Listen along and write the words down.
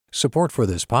Support for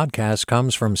this podcast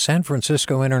comes from San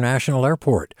Francisco International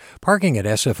Airport. Parking at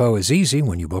SFO is easy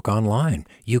when you book online.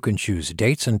 You can choose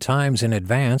dates and times in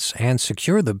advance and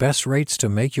secure the best rates to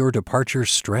make your departure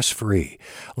stress-free.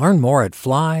 Learn more at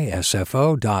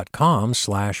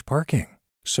flysfo.com/parking.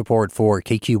 Support for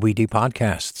KQED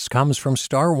podcasts comes from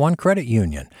Star One Credit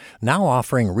Union, now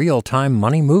offering real-time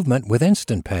money movement with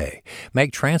Instant Pay.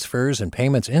 Make transfers and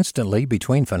payments instantly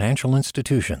between financial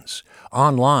institutions,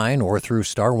 online or through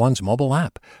Star One's mobile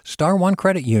app. Star One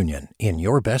Credit Union, in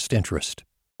your best interest.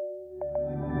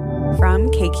 From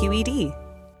KQED.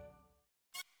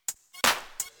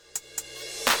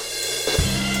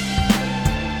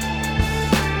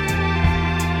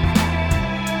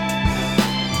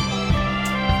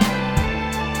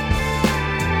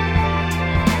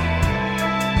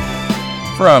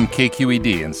 From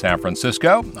KQED in San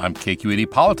Francisco, I'm KQED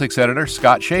Politics Editor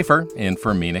Scott Schaefer in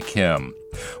for Mina Kim.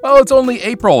 Well, it's only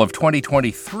April of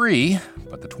 2023,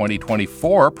 but the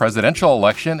 2024 presidential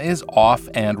election is off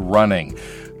and running.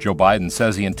 Joe Biden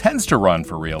says he intends to run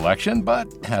for re-election, but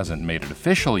hasn't made it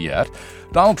official yet.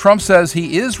 Donald Trump says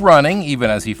he is running,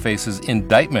 even as he faces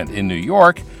indictment in New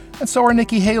York. And so are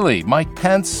Nikki Haley, Mike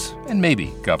Pence, and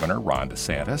maybe Governor Ron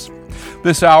DeSantis.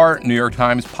 This hour, New York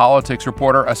Times politics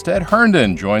reporter Astead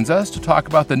Herndon joins us to talk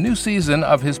about the new season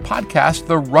of his podcast,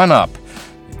 The Run-Up.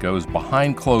 It goes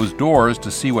behind closed doors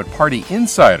to see what party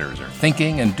insiders are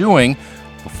thinking and doing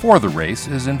before the race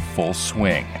is in full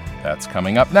swing. That's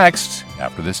coming up next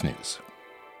after this news.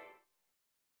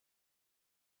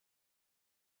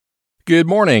 Good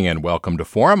morning and welcome to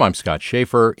Forum. I'm Scott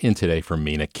Schaefer, in today for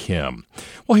Mina Kim.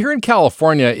 Well, here in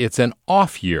California, it's an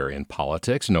off year in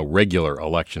politics. No regular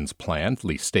elections planned, at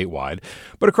least statewide.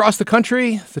 But across the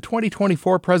country, the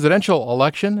 2024 presidential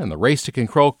election and the race to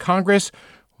control Congress,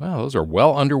 well, those are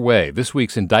well underway. This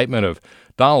week's indictment of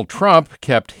Donald Trump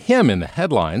kept him in the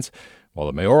headlines, while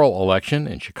the mayoral election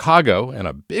in Chicago and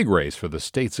a big race for the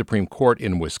state Supreme Court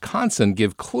in Wisconsin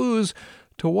give clues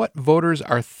to what voters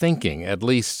are thinking, at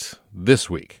least this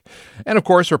week. And of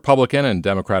course, Republican and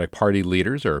Democratic Party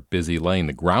leaders are busy laying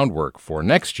the groundwork for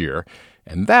next year,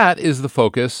 and that is the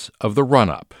focus of The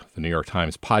Run-Up, the New York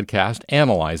Times podcast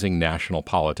analyzing national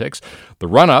politics. The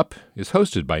Run-Up is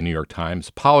hosted by New York Times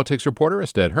politics reporter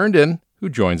Astead Herndon, who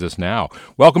joins us now.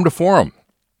 Welcome to Forum.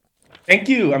 Thank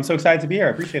you. I'm so excited to be here. I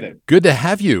appreciate it. Good to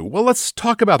have you. Well, let's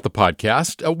talk about the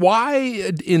podcast.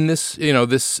 Why in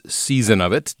this season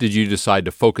of it did you decide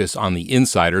to focus on the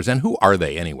insiders, and who are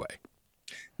they anyway?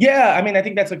 Yeah, I mean, I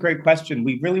think that's a great question.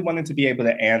 We really wanted to be able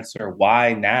to answer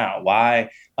why now,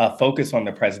 why focus on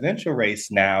the presidential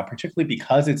race now, particularly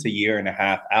because it's a year and a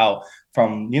half out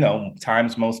from,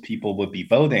 times most people would be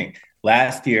voting.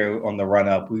 Last year on the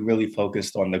run-up, we really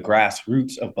focused on the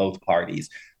grassroots of both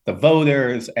parties, the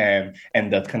voters and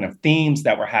the kind of themes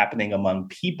that were happening among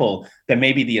people that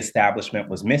maybe the establishment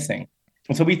was missing.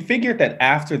 And so we figured that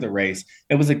after the race,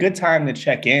 it was a good time to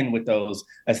check in with those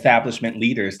establishment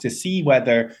leaders to see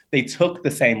whether they took the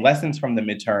same lessons from the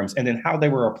midterms and then how they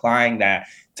were applying that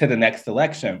to the next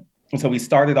election. And so we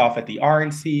started off at the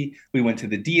RNC, we went to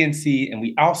the DNC, and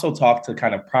we also talked to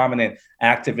kind of prominent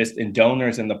activists and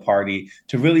donors in the party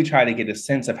to really try to get a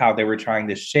sense of how they were trying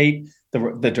to shape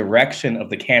the direction of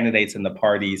the candidates and the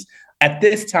parties at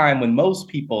this time when most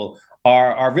people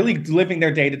are really living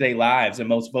their day-to-day lives and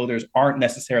most voters aren't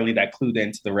necessarily that clued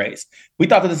into the race. We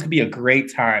thought that this could be a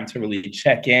great time to really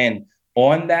check in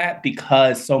on that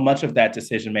because so much of that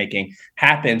decision-making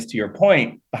happens, to your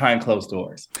point, behind closed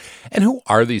doors. And who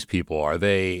are these people? Are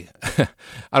they,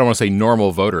 I don't want to say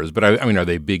normal voters, but I mean, are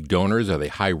they big donors? Are they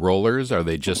high rollers? Are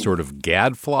they just sort of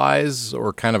gadflies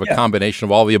or kind of a combination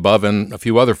of all the above and a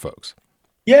few other folks?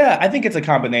 Yeah, I think it's a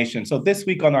combination. So this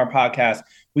week on our podcast,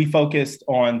 we focused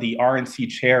on the RNC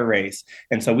chair race.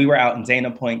 And so we were out in Dana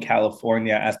Point,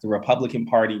 California, as the Republican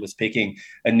Party was picking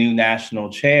a new national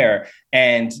chair.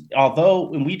 And although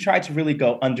we tried to really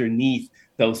go underneath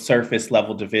those surface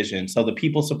level divisions, so the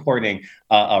people supporting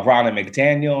Ronna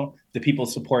McDaniel, the people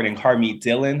supporting Harmeet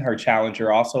Dillon, her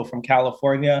challenger also from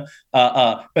California,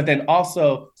 but then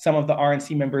also some of the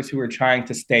RNC members who are trying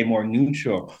to stay more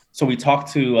neutral. So we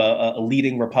talked to a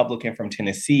leading Republican from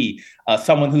Tennessee,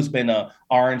 someone who's been a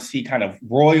RNC kind of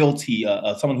royalty,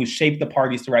 someone who shaped the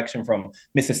party's direction from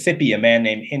Mississippi, a man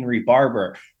named Henry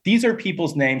Barber. These are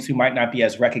people's names who might not be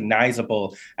as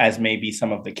recognizable as maybe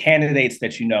some of the candidates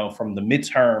that you know from the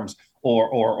midterms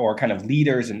or kind of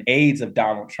leaders and aides of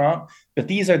Donald Trump. But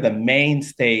these are the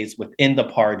mainstays within the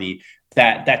party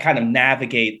that kind of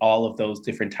navigate all of those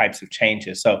different types of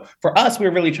changes. So for us,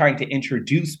 we're really trying to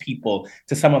introduce people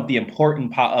to some of the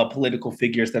important political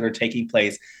figures that are taking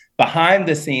place behind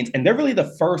the scenes. And they're really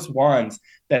the first ones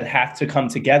that have to come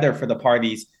together for the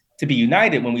parties to be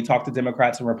united. When we talk to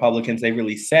Democrats and Republicans, they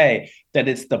really say that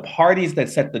it's the parties that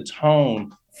set the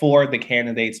tone for the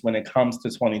candidates when it comes to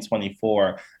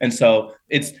 2024. And so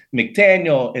it's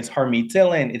McDaniel, it's Harmeet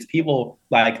Dillon, it's people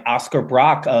like Oscar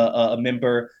Brock, a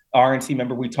member, RNC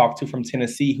member we talked to from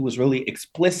Tennessee, who was really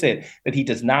explicit that he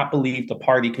does not believe the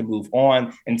party can move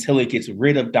on until it gets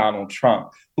rid of Donald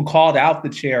Trump, who called out the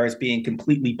chair as being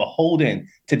completely beholden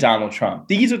to Donald Trump.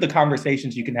 These are the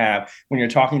conversations you can have when you're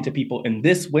talking to people in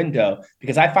this window,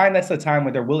 because I find that's the time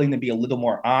when they're willing to be a little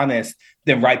more honest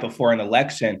than right before an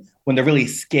election, when they're really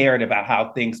scared about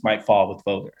how things might fall with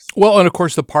voters. Well, and of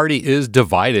course, the party is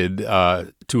divided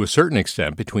to a certain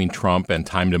extent between Trump and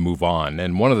time to move on.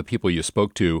 And one of the people you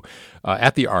spoke to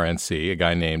at the RNC, a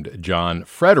guy named John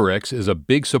Fredericks, is a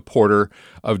big supporter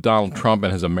of Donald Trump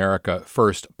and his America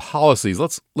First policies.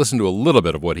 Let's listen to a little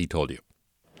bit of what he told you.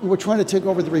 We're trying to take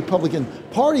over the Republican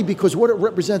Party because what it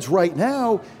represents right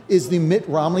now is the Mitt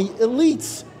Romney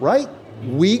elites, right?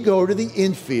 We go to the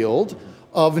infield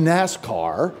of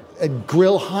NASCAR and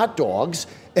grill hot dogs,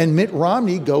 and Mitt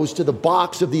Romney goes to the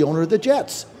box of the owner of the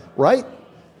Jets, right?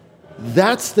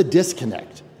 That's the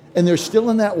disconnect. And they're still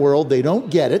in that world. They don't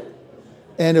get it.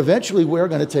 And eventually we're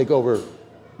going to take over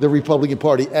the Republican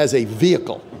Party as a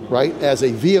vehicle, right? As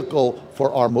a vehicle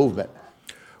for our movement.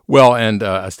 Well, and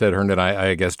Astead Herndon,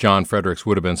 I guess John Fredericks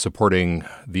would have been supporting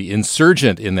the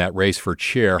insurgent in that race for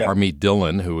chair, Harmeet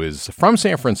Dillon, who is from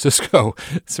San Francisco,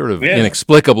 sort of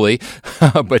inexplicably,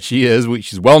 but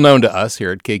she's well known to us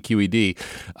here at KQED.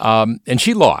 And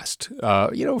she lost,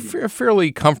 a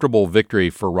fairly comfortable victory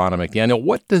for Ronna McDaniel.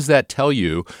 What does that tell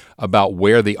you about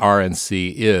where the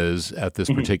RNC is at this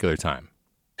particular time?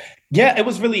 Yeah, it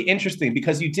was really interesting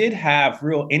because you did have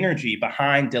real energy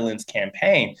behind Dillon's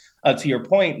campaign. To your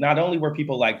point, not only were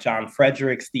people like John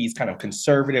Fredericks, these kind of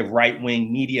conservative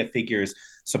right-wing media figures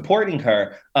supporting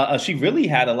her, she really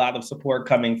had a lot of support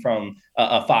coming from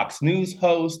a Fox News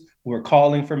host who were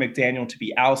calling for McDaniel to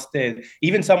be ousted.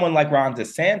 Even someone like Ron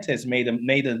DeSantis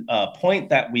made a point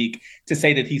that week to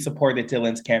say that he supported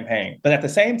Dillon's campaign. But at the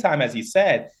same time, as you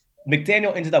said,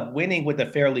 McDaniel ended up winning with a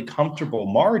fairly comfortable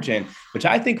margin, which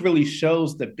I think really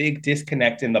shows the big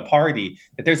disconnect in the party,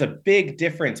 that there's a big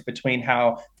difference between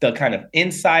how the kind of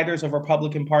insiders of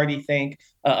Republican Party think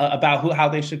about how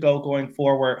they should go going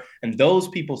forward. And those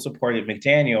people supported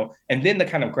McDaniel. And then the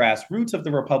kind of grassroots of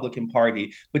the Republican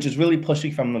Party, which is really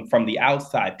pushing from the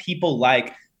outside, people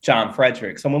like John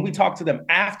Fredericks. So when we talked to them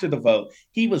after the vote,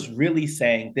 he was really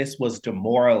saying this was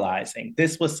demoralizing.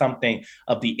 This was something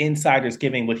of the insiders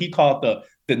giving what he called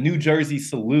the New Jersey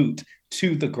salute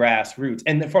to the grassroots.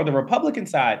 And for the Republican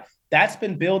side, that's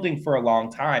been building for a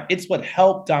long time. It's what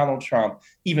helped Donald Trump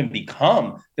even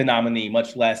become the nominee,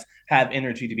 much less have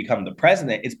energy to become the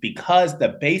president. It's because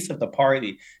the base of the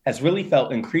party has really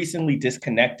felt increasingly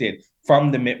disconnected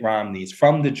from the Mitt Romneys,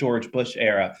 from the George Bush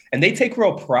era. And they take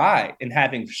real pride in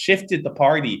having shifted the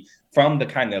party from the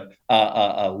kind of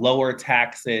lower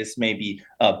taxes, maybe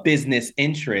business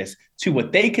interests, to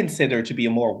what they consider to be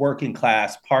a more working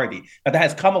class party. Now, that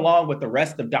has come along with the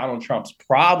rest of Donald Trump's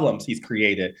problems he's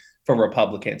created for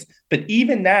Republicans. But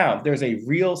even now, there's a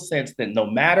real sense that no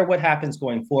matter what happens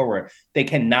going forward, they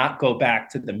cannot go back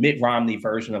to the Mitt Romney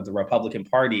version of the Republican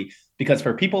Party, because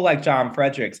for people like John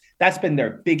Fredericks, that's been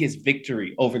their biggest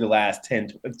victory over the last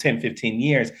 10, 15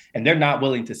 years, and they're not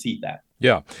willing to cede that.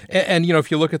 Yeah. And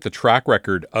if you look at the track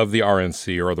record of the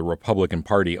RNC or the Republican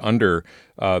Party under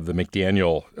the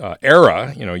McDaniel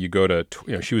era, you go to,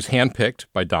 she was handpicked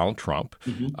by Donald Trump.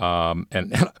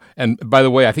 And by the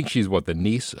way, I think she's the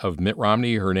niece of Mitt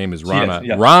Romney. Her name is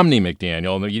Ronna Romney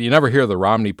McDaniel. And you never hear the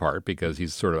Romney part because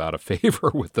he's sort of out of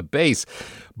favor with the base.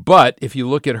 But if you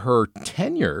look at her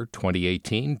tenure,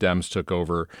 2018, Dems took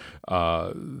over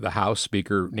the House.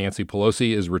 Speaker Nancy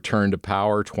Pelosi is returned to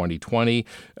power. 2020,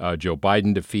 Joe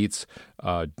Biden defeats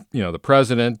the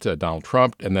president, Donald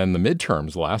Trump, and then the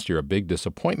midterms last year, a big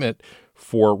disappointment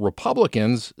for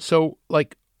Republicans. So,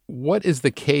 what is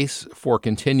the case for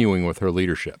continuing with her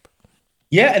leadership?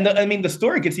 Yeah, and the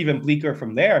story gets even bleaker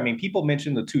from there. People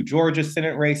mentioned the 2 Georgia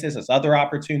Senate races as other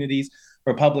opportunities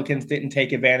Republicans didn't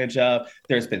take advantage of.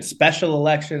 There's been special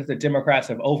elections that Democrats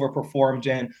have overperformed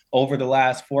in over the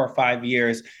last 4 or 5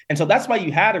 years. And so that's why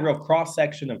you had a real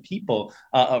cross-section of people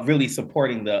really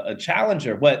supporting the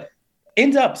challenger. What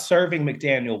ends up serving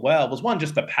McDaniel well was, one,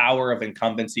 just the power of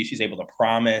incumbency. She's able to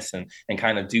promise and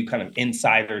kind of do kind of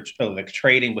insider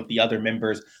trading with the other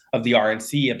members of the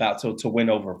RNC about to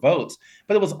win over votes.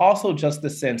 But it was also just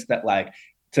the sense that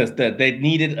they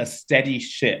needed a steady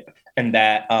ship and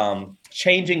that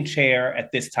changing chair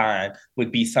at this time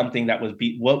would be something that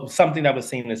was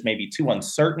seen as maybe too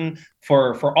uncertain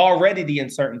for already the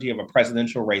uncertainty of a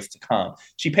presidential race to come.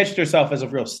 She pitched herself as a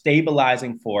real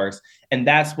stabilizing force, and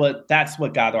that's what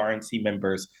got RNC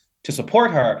members to support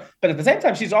her. But at the same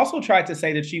time, she's also tried to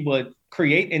say that she would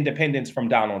create independence from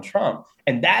Donald Trump.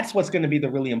 And that's what's going to be the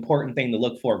really important thing to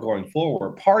look for going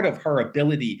forward. Part of her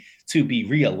ability to be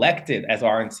reelected as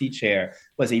RNC chair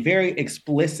was a very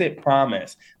explicit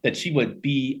promise that she would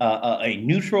be a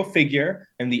neutral figure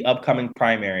in the upcoming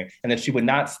primary and that she would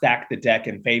not stack the deck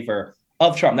in favor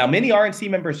of Trump. Now, many RNC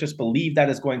members just believe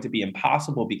that is going to be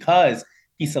impossible because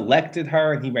he selected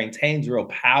her and he maintains real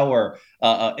power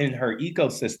in her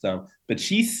ecosystem. But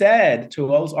she said to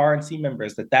those RNC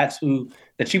members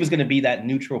that she was going to be that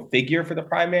neutral figure for the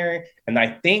primary. And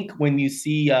I think when you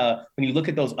look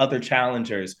at those other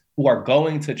challengers who are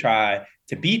going to try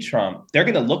to beat Trump, they're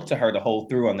going to look to her to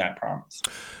hold through on that promise.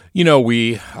 You know,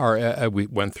 we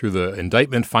went through the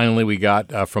indictment finally we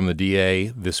got from the DA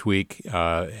this week,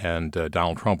 and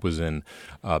Donald Trump was in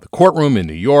the courtroom in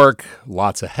New York,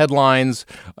 lots of headlines,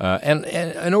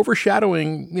 and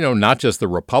overshadowing, not just the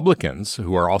Republicans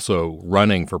who are also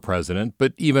running for president,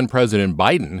 but even President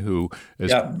Biden, who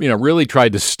is, really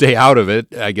tried to stay out of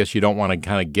it. I guess you don't want to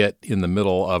kind of get in the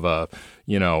middle of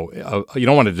you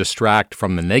don't want to distract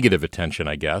from the negative attention,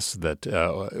 I guess, that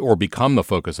or become the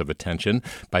focus of attention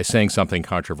by saying something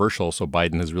controversial. So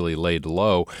Biden has really laid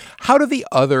low. How do the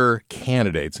other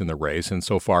candidates in the race, and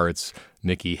so far it's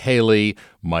Nikki Haley,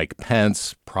 Mike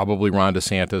Pence, probably Ron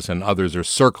DeSantis, and others are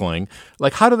circling.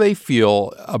 Like, how do they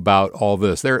feel about all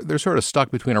this? They're sort of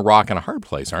stuck between a rock and a hard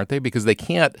place, aren't they? Because they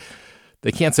can't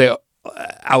say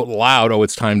out loud, "Oh,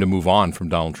 it's time to move on from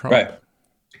Donald Trump." Right.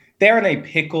 They're in a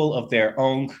pickle of their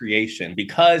own creation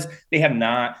because they have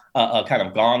not kind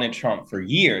of gone at Trump for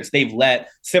years. They've let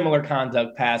similar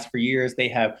conduct pass for years. They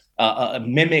have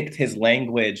mimicked his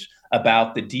language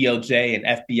about the DOJ and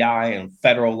FBI and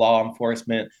federal law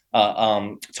enforcement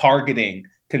targeting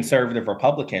conservative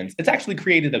Republicans. It's actually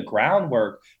created a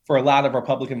groundwork for a lot of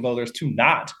Republican voters to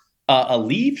not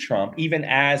leave Trump, even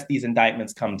as these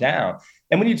indictments come down.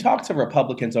 And when you talk to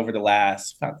Republicans over the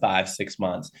last 5-6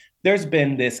 months, there's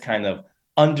been this kind of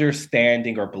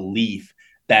understanding or belief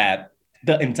that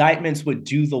the indictments would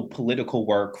do the political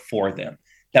work for them.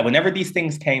 That whenever these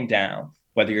things came down,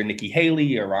 whether you're Nikki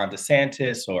Haley or Ron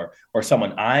DeSantis or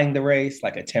someone eyeing the race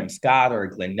like a Tim Scott or a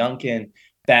Glenn Youngkin,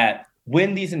 that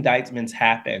when these indictments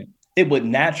happen, it would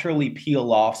naturally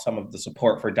peel off some of the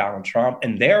support for Donald Trump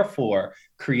and therefore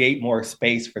create more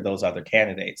space for those other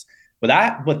candidates.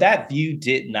 What that view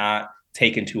did not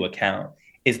take into account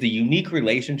is the unique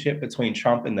relationship between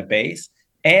Trump and the base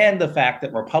and the fact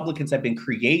that Republicans have been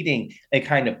creating a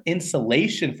kind of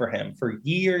insulation for him for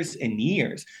years and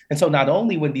years. And so not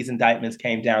only when these indictments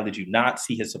came down did you not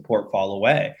see his support fall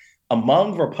away,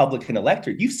 among Republican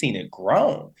electorate, you've seen it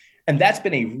grow. And that's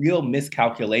been a real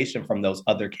miscalculation from those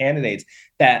other candidates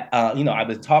that, I've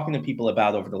been talking to people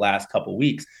about over the last couple of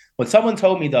weeks. What someone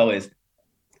told me, though, is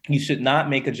you should not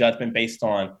make a judgment based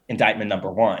on indictment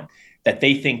number one, that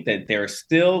they think that there's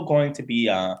still going to be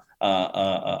a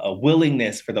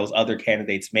willingness for those other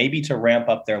candidates maybe to ramp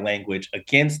up their language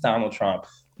against Donald Trump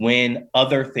when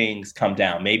other things come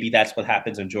down. Maybe that's what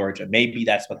happens in Georgia. Maybe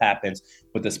that's what happens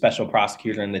with the special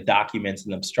prosecutor and the documents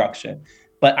and obstruction.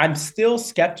 But I'm still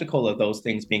skeptical of those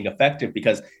things being effective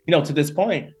because, to this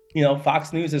point,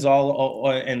 Fox News is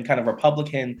all and kind of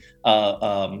Republican,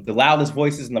 the loudest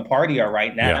voices in the party are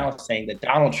right now saying that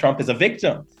Donald Trump is a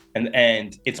victim.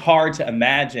 And it's hard to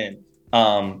imagine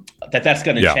that that's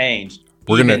going to change,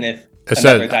 if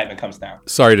another indictment comes down.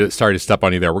 Sorry to step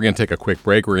on you there. We're going to take a quick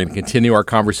break. We're going to continue our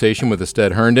conversation with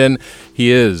Astead Herndon.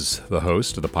 He is the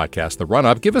host of the podcast, The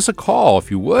Run-Up. Give us a call, if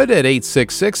you would, at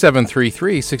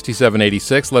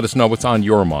 866-733-6786. Let us know what's on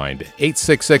your mind.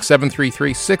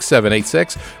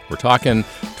 866-733-6786. We're talking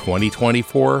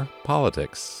 2024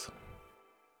 politics.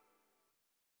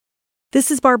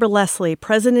 This is Barbara Leslie,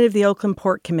 president of the Oakland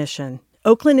Port Commission.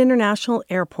 Oakland International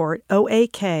Airport,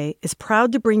 OAK, is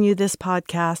proud to bring you this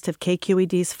podcast of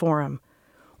KQED's Forum.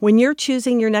 When you're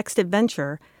choosing your next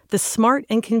adventure, the smart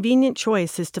and convenient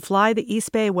choice is to fly the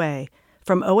East Bay Way,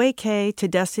 from OAK to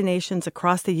destinations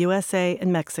across the USA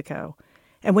and Mexico.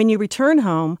 And when you return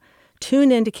home,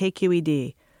 tune in to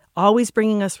KQED, always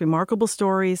bringing us remarkable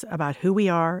stories about who we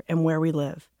are and where we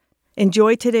live.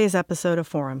 Enjoy today's episode of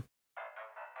Forum.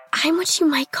 I'm what you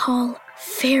might call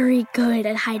very good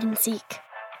at hide and seek.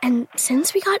 And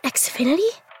since we got Xfinity,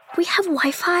 we have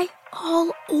Wi-Fi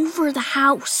all over the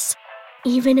house,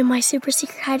 even in my super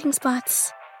secret hiding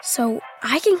spots. So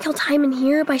I can kill time in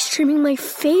here by streaming my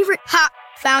favorite... Ha!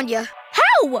 Found you.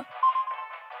 How?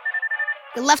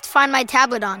 You left Find My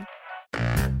tablet on.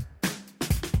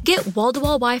 Get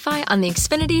wall-to-wall Wi-Fi on the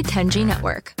Xfinity 10G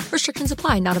network. Restrictions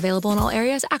apply. Not available in all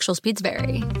areas. Actual speeds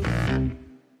vary.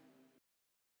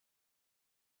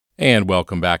 And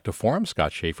welcome back to Forum.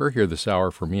 Scott Schaefer here this hour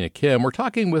for Mina Kim. We're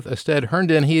talking with Astead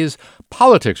Herndon. He is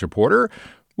politics reporter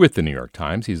with the New York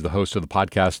Times. He's the host of the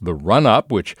podcast The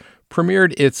Run-Up, which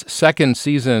premiered its second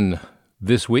season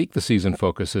this week. The season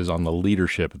focuses on the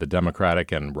leadership of the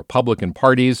Democratic and Republican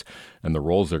parties and the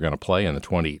roles they're going to play in the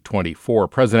 2024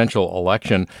 presidential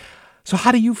election. So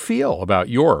how do you feel about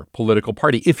your political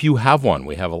party, if you have one?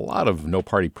 We have a lot of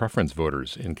no-party preference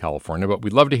voters in California, but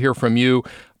we'd love to hear from you.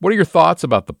 What are your thoughts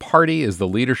about the party? Is the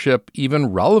leadership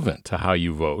even relevant to how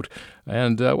you vote?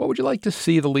 And what would you like to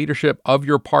see the leadership of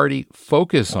your party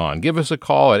focus on? Give us a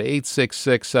call at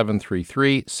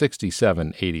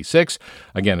 866-733-6786.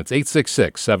 Again, it's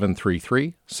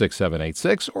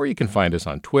 866-733-6786, or you can find us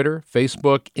on Twitter,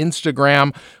 Facebook,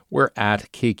 Instagram. We're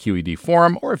at KQED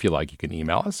Forum, or if you like, you can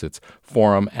email us. It's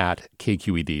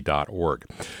forum@kqed.org.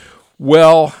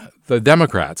 Well, the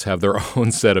Democrats have their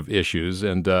own set of issues,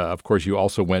 and of course, you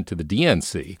also went to the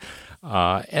DNC.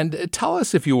 And tell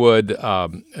us, if you would,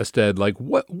 Astead, like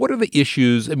what are the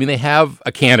issues? I mean, they have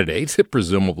a candidate,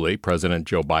 presumably President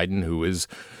Joe Biden, who is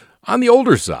on the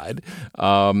older side,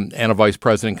 and a Vice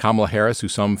President Kamala Harris, who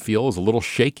some feel is a little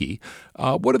shaky.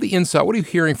 What are you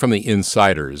hearing from the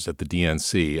insiders at the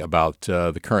DNC about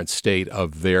the current state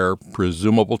of their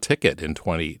presumable ticket in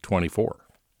 2024?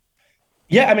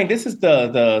 Yeah, I mean, this is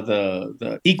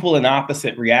the equal and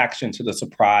opposite reaction to the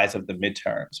surprise of the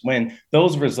midterms. When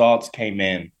those results came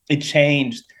in, it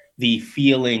changed the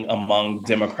feeling among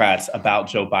Democrats about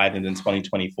Joe Biden in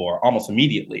 2024 almost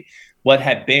immediately. What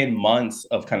had been months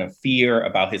of kind of fear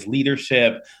about his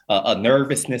leadership, a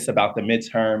nervousness about the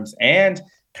midterms, and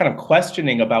kind of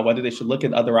questioning about whether they should look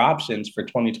at other options for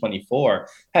 2024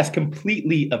 has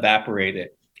completely evaporated.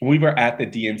 We were at the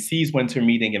DNC's winter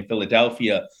meeting in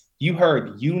Philadelphia. You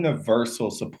heard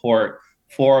universal support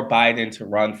for Biden to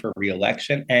run for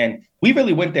re-election. And we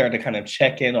really went there to kind of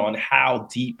check in on how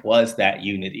deep was that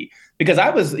unity. Because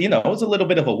it was a little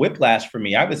bit of a whiplash for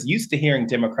me. I was used to hearing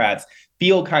Democrats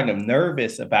feel kind of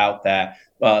nervous about that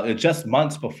just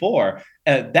months before.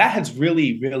 That has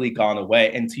really, really gone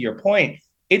away. And to your point,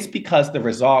 it's because the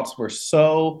results were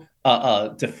so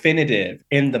definitive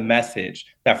in the message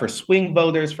that for swing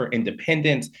voters, for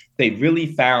independents, they really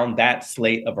found that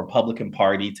slate of Republican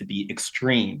Party to be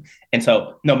extreme. And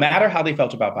so no matter how they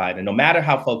felt about Biden, no matter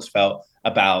how folks felt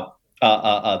about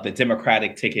the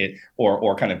Democratic ticket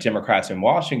or kind of Democrats in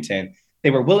Washington,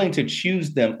 they were willing to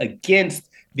choose them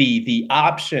against the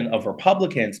option of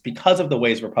Republicans because of the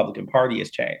ways Republican Party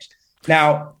has changed.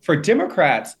 Now, for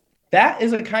Democrats, that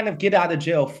is a kind of get out of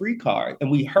jail free card.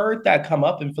 And we heard that come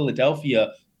up in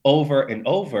Philadelphia over and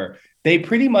over. They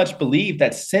pretty much believe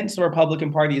that since the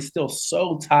Republican Party is still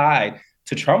so tied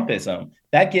to Trumpism,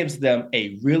 that gives them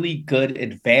a really good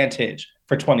advantage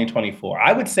for 2024.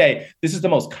 I would say this is the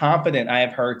most confident I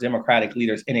have heard Democratic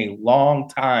leaders in a long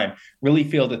time really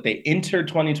feel that they entered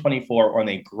 2024 on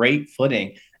a great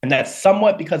footing. And that's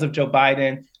somewhat because of Joe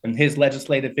Biden and his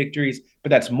legislative victories, but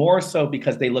that's more so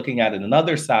because they're looking at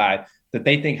another side that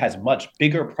they think has much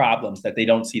bigger problems that they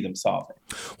don't see them solving.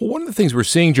 Well, one of the things we're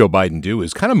seeing Joe Biden do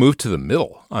is kind of move to the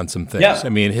middle on some things. Yeah. I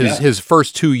mean, his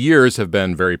first 2 years have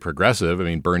been very progressive. I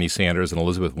mean, Bernie Sanders and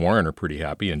Elizabeth Warren are pretty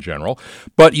happy in general.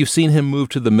 But you've seen him move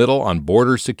to the middle on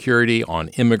border security, on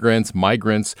immigrants,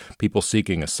 migrants, people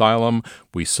seeking asylum.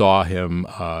 We saw him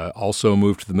also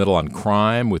move to the middle on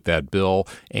crime with that bill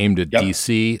aimed at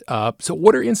D.C. So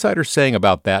what are insiders saying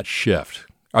about that shift?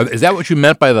 Is that what you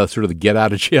meant by the sort of the get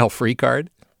out of jail free card?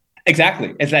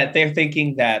 Exactly. Is that they're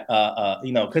thinking that,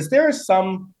 because there are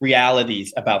some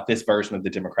realities about this version of the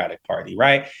Democratic Party,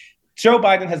 right? Joe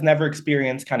Biden has never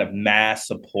experienced kind of mass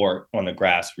support on the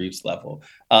grassroots level.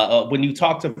 When you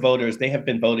talk to voters, they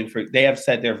have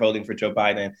said they're voting for Joe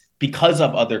Biden because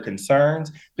of other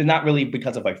concerns, but not really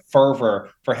because of a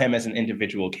fervor for him as an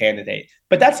individual candidate.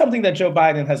 But that's something that Joe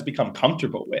Biden has become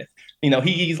comfortable with.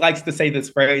 He likes to say this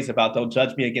phrase about don't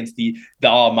judge me against the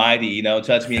almighty,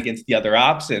 judge me against the other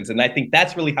options. And I think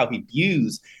that's really how he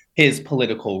views his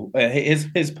political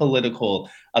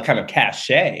kind of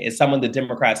cachet is someone the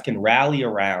Democrats can rally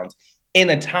around in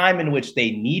a time in which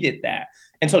they needed that.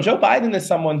 And so Joe Biden is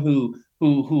someone who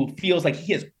feels like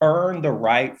he has earned the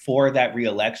right for that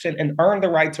reelection and earned the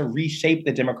right to reshape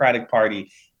the Democratic Party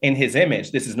in his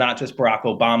image. This is not just Barack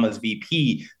Obama's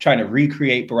VP trying to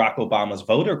recreate Barack Obama's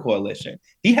voter coalition.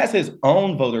 He has his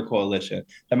own voter coalition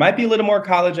that might be a little more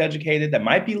college educated, that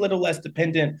might be a little less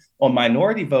dependent on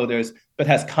minority voters, but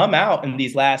has come out in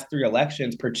these last 3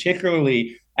 elections,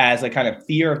 particularly as a kind of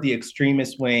fear of the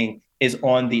extremist wing is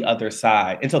on the other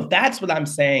side. And so that's what I'm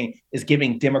saying is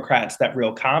giving Democrats that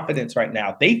real confidence right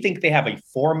now. They think they have a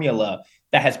formula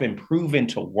that has been proven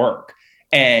to work.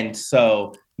 And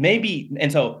so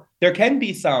there can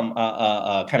be some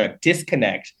kind of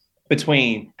disconnect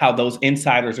between how those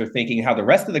insiders are thinking and how the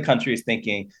rest of the country is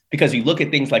thinking, because you look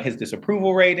at things like his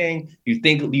disapproval rating, you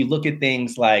look at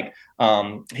things like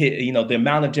the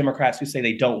amount of Democrats who say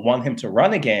they don't want him to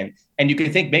run again, and you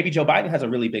can think maybe Joe Biden has a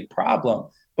really big problem.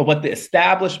 But what the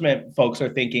establishment folks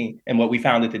are thinking, and what we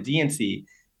found at the DNC,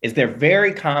 is they're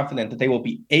very confident that they will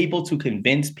be able to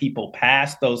convince people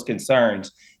past those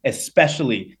concerns,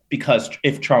 especially because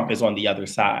if Trump is on the other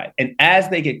side. And as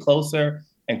they get closer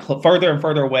and further and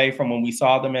further away from when we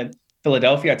saw them in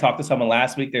Philadelphia, I talked to someone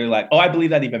last week, they were like, oh, I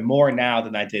believe that even more now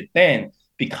than I did then,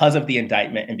 because of the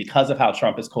indictment and because of how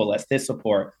Trump has coalesced his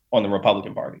support on the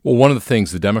Republican Party. Well, one of the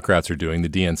things the Democrats are doing, the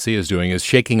DNC is doing, is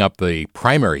shaking up the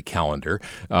primary calendar.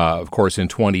 Of course, in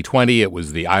 2020, it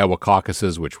was the Iowa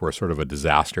caucuses, which were sort of a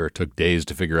disaster. It took days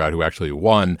to figure out who actually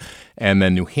won. And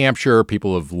then New Hampshire,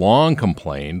 people have long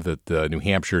complained that New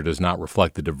Hampshire does not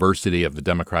reflect the diversity of the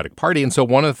Democratic Party. And so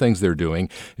one of the things they're doing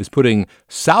is putting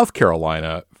South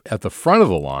Carolina at the front of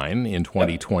the line in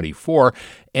 2024.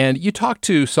 And you talked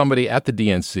to somebody at the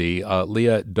DNC,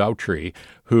 Leah Daughtry,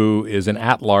 who is an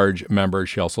at-large member.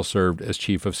 She also served as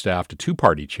chief of staff to 2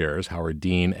 party chairs, Howard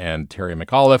Dean and Terry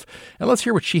McAuliffe. And let's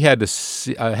hear what she had to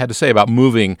say about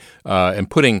moving and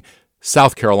putting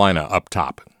South Carolina up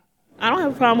top. I don't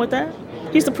have a problem with that.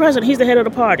 He's the president. He's the head of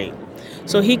the party.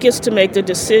 So he gets to make the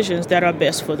decisions that are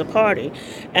best for the party.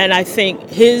 And I think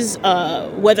his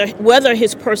whether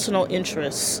his personal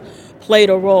interests played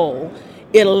a role,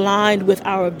 it aligned with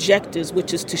our objectives,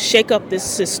 which is to shake up this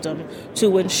system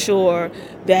to ensure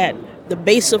that the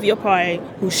base of your party,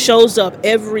 who shows up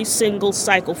every single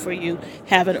cycle for you,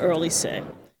 have an early say.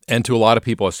 And to a lot of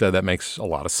people, Astead, that makes a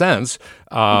lot of sense.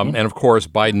 And of course,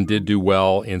 Biden did do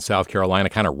well in South Carolina,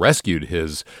 kind of rescued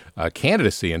his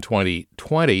candidacy in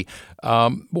 2020.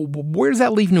 Where does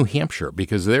that leave New Hampshire?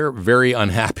 Because they're very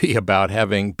unhappy about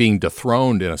being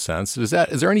dethroned in a sense. Is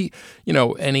there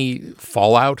any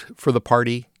fallout for the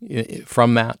party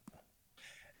from that?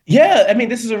 Yeah, I mean,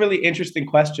 this is a really interesting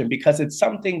question because it's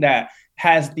something that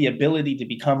has the ability to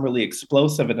become really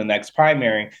explosive in the next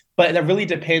primary, but it really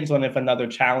depends on if another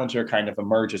challenger kind of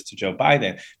emerges to Joe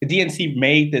Biden. The DNC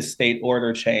made this state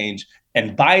order change,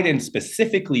 and Biden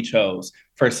specifically chose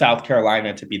for South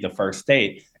Carolina to be the first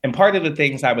state. And part of the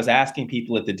things I was asking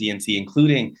people at the DNC,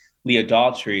 including Leah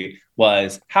Daughtry,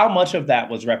 was how much of that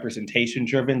was representation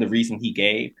driven, the reason he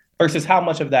gave, versus how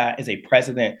much of that is a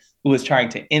president who is trying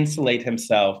to insulate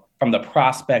himself from the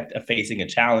prospect of facing a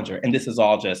challenger. And this is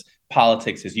all just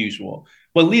politics as usual.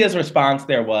 What Leah's response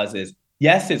there is,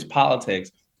 yes, it's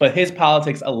politics, but his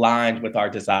politics aligned with our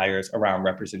desires around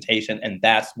representation, and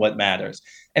that's what matters.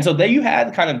 And so there you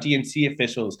had kind of DNC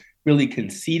officials really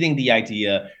conceding the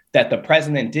idea that the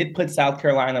president did put South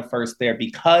Carolina first there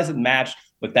because it matched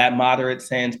with that moderate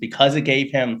sense, because it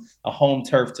gave him a home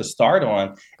turf to start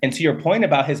on. And to your point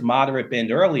about his moderate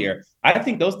bend earlier, I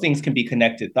think those things can be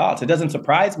connected thoughts. It doesn't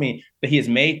surprise me that he has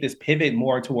made this pivot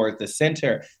more towards the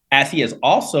center, as he has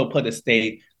also put a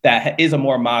state that is a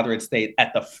more moderate state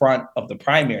at the front of the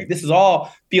primary. This is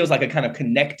all feels like a kind of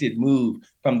connected move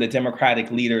from the Democratic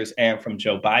leaders and from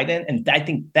Joe Biden. And I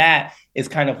think that is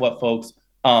kind of what folks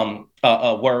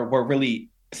were really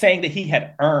saying that he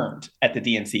had earned at the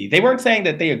DNC. They weren't saying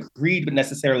that they agreed with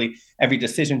necessarily every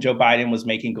decision Joe Biden was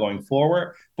making going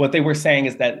forward. What they were saying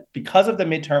is that because of the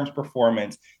midterms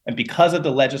performance and because of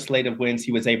the legislative wins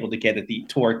he was able to get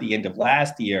toward the end of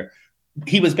last year,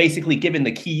 he was basically given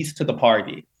the keys to the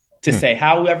party to say,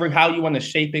 how you want to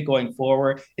shape it going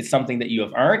forward is something that you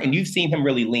have earned. And you've seen him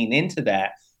really lean into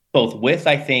that, both with,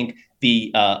 I think,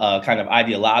 the kind of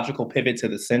ideological pivot to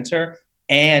the center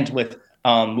and with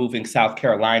moving South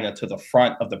Carolina to the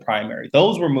front of the primary.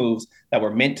 Those were moves that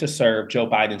were meant to serve Joe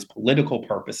Biden's political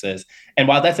purposes. And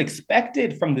while that's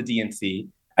expected from the DNC,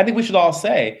 I think we should all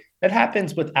say that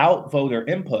happens without voter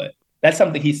input. That's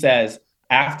something he says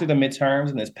after the midterms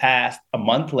and is passed a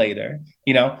month later.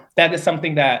 That is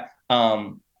something that,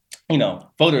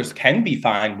 voters can be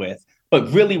fine with, but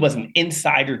really was an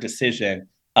insider decision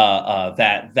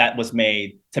that was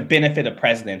made to benefit a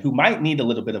president who might need a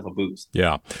little bit of a boost.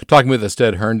 Yeah. Talking with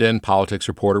Astead Herndon, politics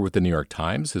reporter with the New York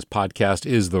Times. His podcast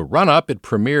is The Run-Up. It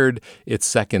premiered its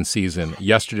second season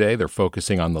yesterday. They're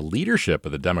focusing on the leadership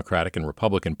of the Democratic and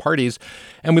Republican parties.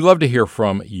 And we'd love to hear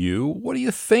from you. What do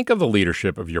you think of the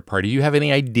leadership of your party? Do you have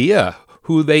any idea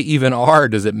who they even are?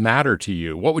 Does it matter to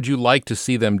you? What would you like to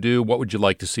see them do? What would you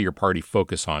like to see your party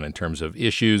focus on in terms of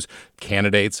issues,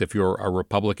 candidates? If you're a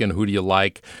Republican, who do you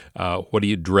like? What do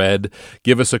you dread?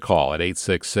 Give us a call at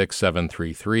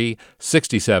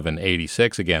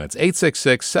 866-733-6786. Again, it's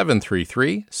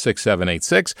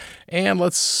 866-733-6786. And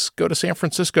let's go to San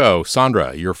Francisco.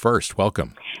 Sandra, you're first.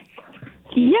 Welcome.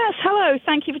 Yes, hello.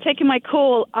 Thank you for taking my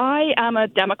call. I am a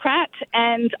Democrat,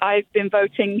 and I've been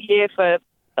voting here for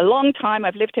a long time.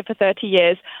 I've lived here for 30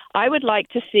 years. I would like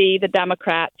to see the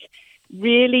Democrats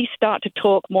really start to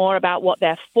talk more about what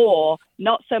they're for,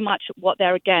 not so much what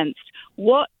they're against.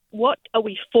 What are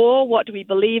we for? What do we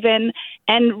believe in?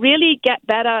 And really get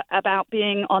better about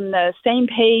being on the same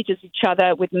page as each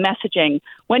other with messaging.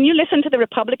 When you listen to the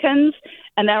Republicans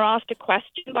and they're asked a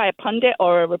question by a pundit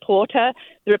or a reporter,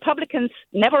 the Republicans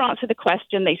never answer the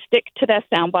question. They stick to their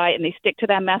soundbite and they stick to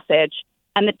their message.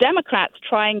 And the Democrats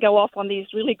try and go off on these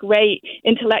really great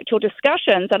intellectual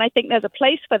discussions. And I think there's a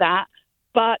place for that.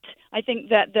 But I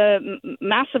think that the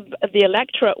mass of the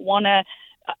electorate are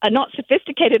not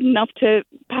sophisticated enough to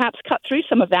perhaps cut through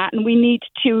some of that. And we need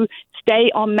to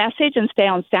stay on message and stay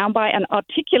on soundbite and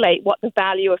articulate what the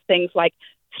value of things like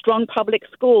strong public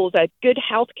schools, a good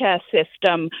healthcare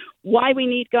system, why we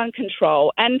need gun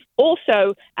control. And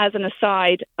also, as an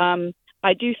aside,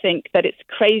 I do think that it's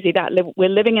crazy that we're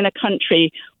living in a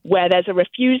country where there's a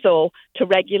refusal to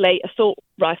regulate assault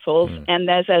rifles and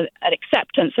there's an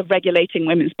acceptance of regulating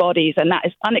women's bodies, and that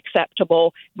is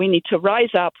unacceptable. We need to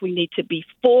rise up. We need to be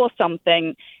for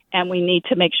something, and we need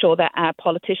to make sure that our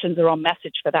politicians are on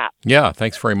message for that. Yeah,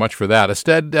 thanks very much for that.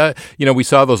 Astead, we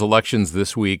saw those elections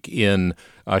this week in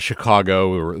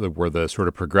Chicago, where the sort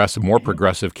of more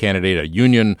progressive candidate, a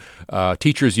union,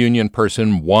 teachers union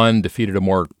person, won, defeated a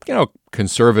more,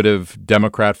 conservative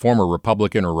Democrat, former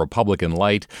Republican or Republican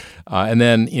light. And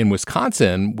then in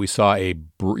Wisconsin, we saw a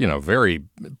very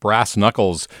brass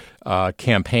knuckles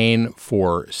campaign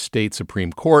for state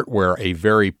Supreme Court, where a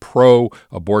very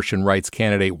pro-abortion rights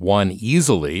candidate won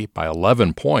easily by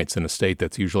 11 points in a state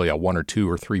that's usually a 1 or 2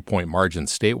 or 3 point margin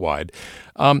statewide.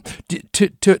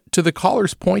 To the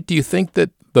caller's point, do you think that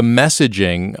the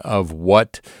messaging of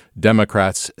what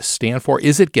Democrats stand for,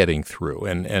 is it getting through?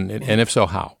 And if so,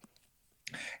 how?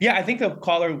 Yeah, I think the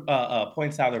caller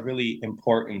points out a really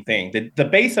important thing. The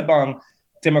base among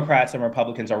Democrats and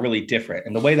Republicans are really different.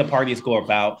 And the way the parties go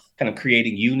about kind of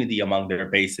creating unity among their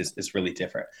bases is really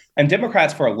different. And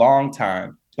Democrats for a long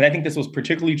time, and I think this was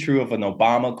particularly true of an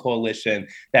Obama coalition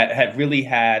that had really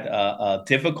had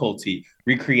difficulty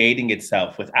recreating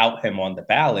itself without him on the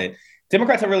ballot,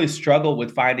 Democrats have really struggled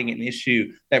with finding an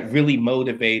issue that really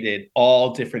motivated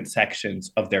all different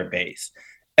sections of their base.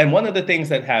 And one of the things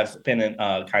that has been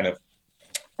a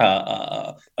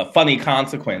funny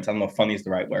consequence, I don't know if funny is the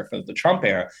right word for the Trump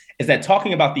era, is that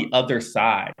talking about the other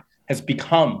side has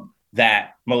become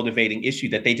that motivating issue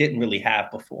that they didn't really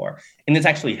have before. And it's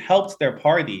actually helped their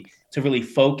party to really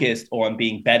focus on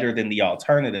being better than the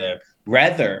alternative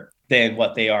rather than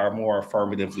what they are more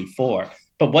affirmatively for.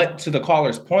 But to the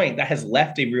caller's point, that has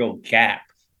left a real gap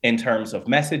in terms of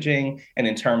messaging and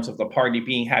in terms of the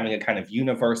party having a kind of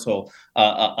universal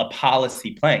a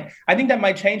policy playing. I think that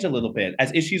might change a little bit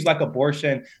as issues like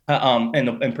abortion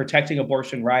and protecting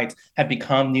abortion rights have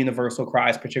become universal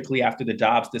cries, particularly after the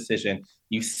Dobbs decision.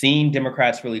 You've seen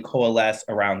Democrats really coalesce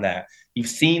around that. You've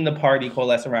seen the party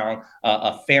coalesce around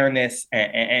fairness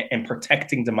and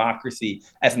protecting democracy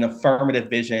as an affirmative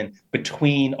vision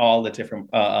between all the different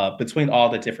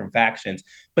factions.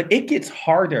 But it gets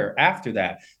harder after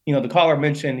that. The caller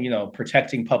mentioned,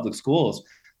 protecting public schools.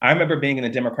 I remember being in a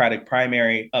Democratic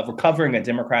primary, recovering a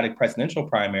Democratic presidential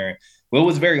primary, where it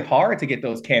was very hard to get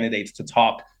those candidates to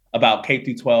talk about K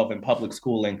through 12 and public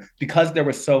schooling because there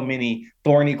were so many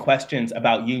thorny questions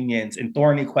about unions and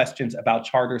thorny questions about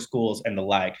charter schools and the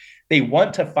like. They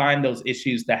want to find those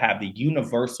issues that have the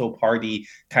universal party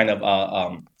kind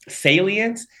of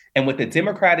salience. And with a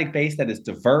Democratic base that is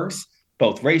diverse,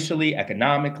 both racially,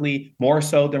 economically, more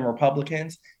so than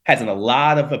Republicans, has a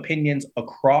lot of opinions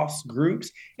across groups,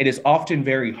 it is often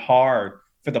very hard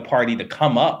for the party to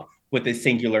come up with a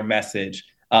singular message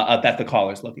that the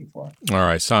caller is looking for. All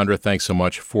right, Sandra, thanks so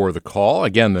much for the call.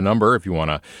 Again, the number, if you want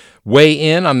to weigh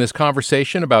in on this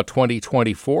conversation about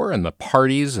 2024 and the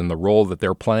parties and the role that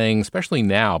they're playing, especially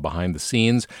now behind the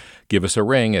scenes, give us a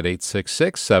ring at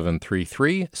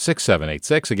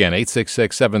 866-733-6786. Again,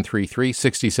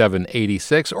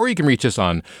 866-733-6786. Or you can reach us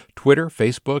on Twitter,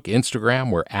 Facebook, Instagram.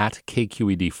 We're at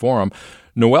KQED Forum.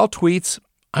 Noel tweets,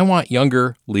 I want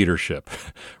younger leadership.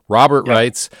 Robert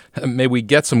writes, may we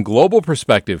get some global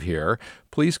perspective here.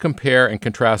 Please compare and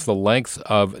contrast the length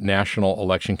of national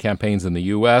election campaigns in the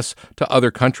U.S. to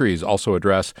other countries. Also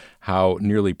address how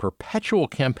nearly perpetual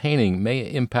campaigning may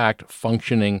impact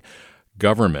functioning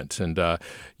government. And,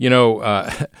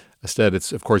 Astead,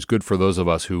 it's, of course, good for those of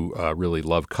us who really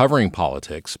love covering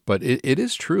politics. But it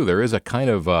is true. There is a kind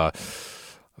of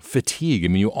fatigue. I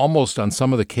mean, you almost on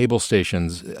some of the cable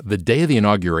stations, the day of the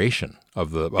inauguration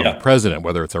of the president,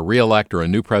 whether it's a re-elect or a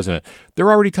new president, they're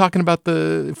already talking about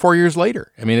the 4 years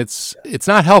later. I mean, it's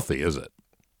not healthy, is it?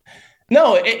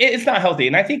 No, it's not healthy.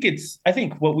 And I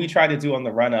think what we try to do on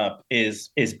the run up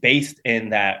is based in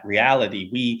that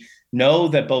reality. We know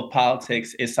that both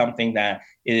politics is something that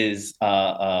is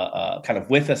kind of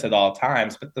with us at all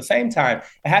times, but at the same time,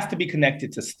 it has to be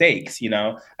connected to stakes.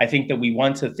 I think that we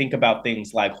want to think about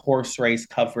things like horse race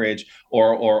coverage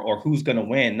or who's going to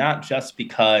win, not just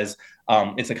because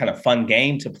it's a kind of fun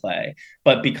game to play,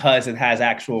 but because it has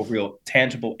actual, real,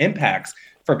 tangible impacts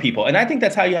for people. And I think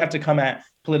that's how you have to come at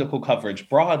political coverage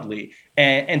broadly.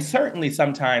 And certainly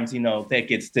sometimes, that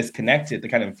gets disconnected, the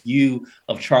kind of view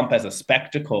of Trump as a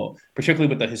spectacle, particularly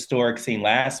with the historic scene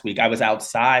last week. I was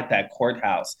outside that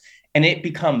courthouse, and it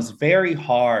becomes very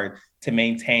hard to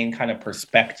maintain kind of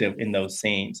perspective in those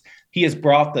scenes. He has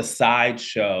brought the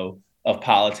sideshow of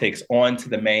politics onto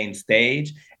the main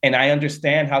stage. And I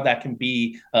understand how that can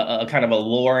be a kind of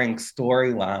alluring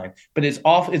storyline, but it's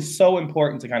so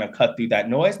important to kind of cut through that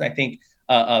noise. And I think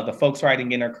the folks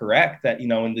writing in are correct that,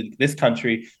 in this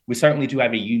country, we certainly do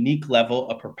have a unique level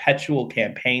of perpetual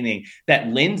campaigning that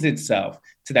lends itself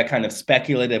to that kind of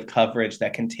speculative coverage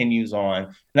that continues on.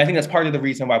 And I think that's part of the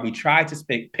reason why we try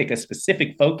to pick a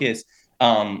specific focus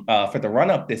for the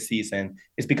run-up this season,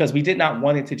 is because we did not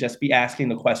want it to just be asking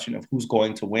the question of who's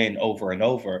going to win over and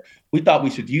over. We thought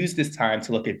we should use this time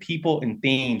to look at people and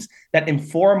themes that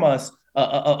inform us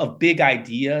of big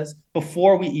ideas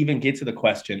before we even get to the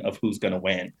question of who's going to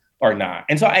win or not.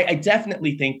 And so I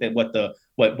definitely think that what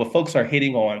folks are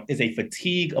hitting on is a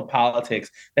fatigue of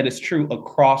politics that is true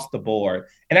across the board.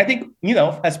 And I think,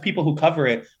 as people who cover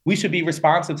it, we should be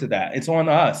responsive to that. It's on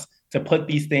us to put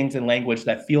these things in language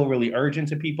that feel really urgent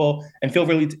to people and feel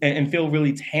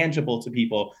really tangible to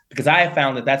people, because I have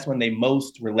found that that's when they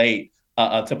most relate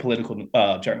to political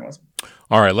journalism.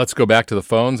 All right, let's go back to the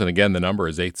phones. And again, the number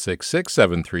is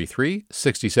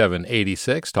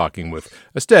 866-733-6786, talking with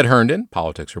Astead Herndon,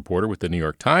 politics reporter with the New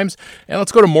York Times. And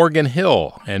let's go to Morgan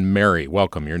Hill. And Mary,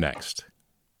 welcome. You're next.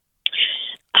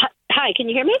 Hi, can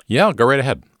you hear me? Yeah, go right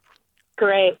ahead.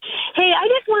 Great. Hey, I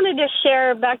just wanted to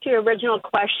share back to your original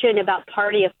question about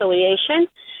party affiliation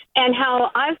and how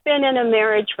I've been in a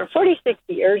marriage for 46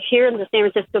 years here in the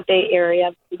San Francisco Bay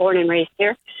Area, born and raised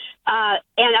here. And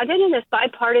I've been in this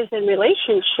bipartisan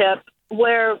relationship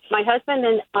where my husband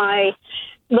and I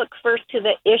look first to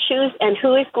the issues and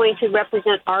who is going to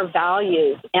represent our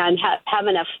values and have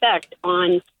an effect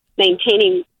on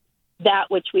maintaining that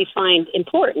which we find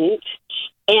important.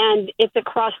 And it's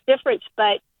across difference,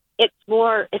 but it's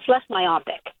less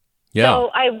myopic. Yeah. So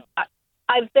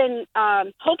I've been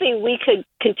hoping we could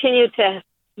continue to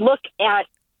look at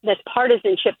this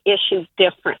partisanship issue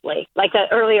differently. Like the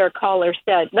earlier caller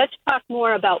said, let's talk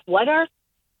more about what are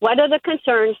the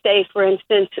concerns, say, for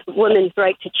instance, women's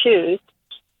right to choose,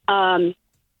 and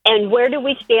where do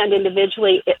we stand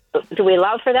individually? Do we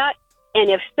allow for that?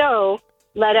 And if so,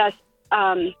 let us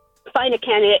find a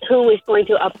candidate who is going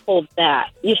to uphold that.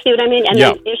 You see what I mean? And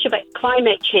then the issue about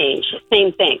climate change,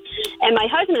 same thing. And my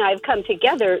husband and I have come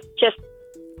together just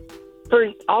for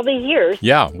all these years.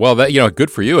 Yeah, well, that good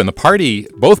for you. And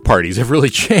both parties have really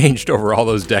changed over all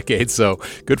those decades. So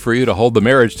good for you to hold the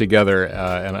marriage together.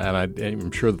 And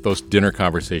I'm sure that those dinner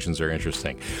conversations are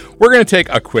interesting. We're going to take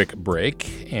a quick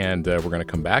break, and we're going to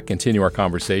come back, continue our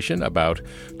conversation about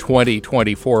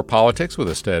 2024 politics with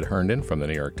Astead Herndon from the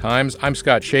New York Times. I'm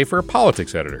Scott Schaefer,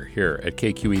 politics editor here at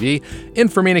KQED. In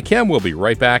for Mina Kim. We'll be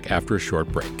right back after a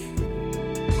short break.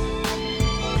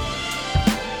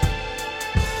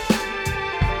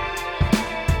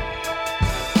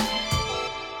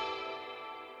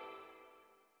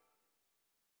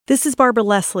 This is Barbara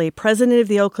Leslie, president of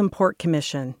the Oakland Port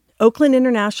Commission. Oakland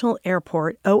International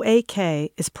Airport, OAK,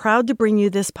 is proud to bring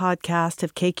you this podcast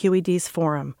of KQED's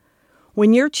Forum.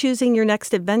 When you're choosing your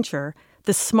next adventure,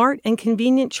 the smart and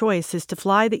convenient choice is to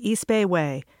fly the East Bay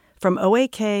Way from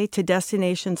OAK to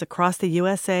destinations across the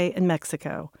USA and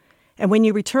Mexico. And when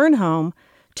you return home,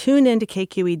 tune in to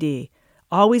KQED,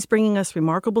 always bringing us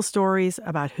remarkable stories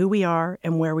about who we are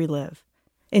and where we live.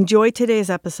 Enjoy today's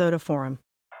episode of Forum.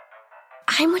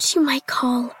 I'm what you might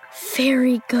call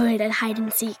very good at hide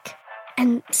and seek.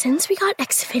 And since we got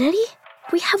Xfinity,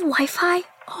 we have Wi-Fi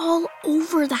all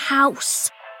over the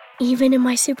house, even in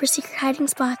my super secret hiding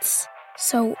spots.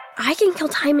 So I can kill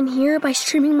time in here by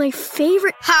streaming my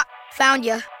favorite... Ha! Found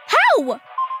ya. How?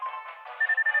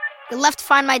 You left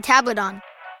Find My tablet on.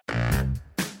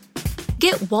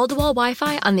 Get wall-to-wall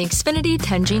Wi-Fi on the Xfinity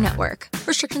 10G network.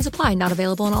 Restrictions apply. Not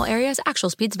available in all areas. Actual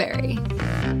speeds vary.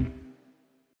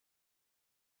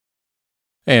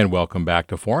 And welcome back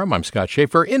to Forum. I'm Scott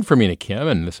Schaefer, in for Mina Kim,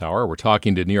 and this hour we're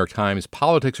talking to New York Times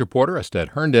politics reporter Astead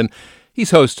Herndon. He's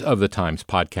host of the Times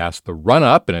podcast, The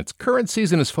Run-Up, and its current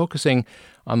season is focusing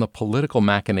on the political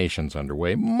machinations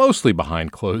underway, mostly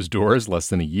behind closed doors, less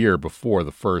than a year before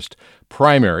the first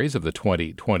primaries of the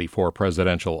 2024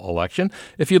 presidential election.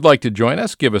 If you'd like to join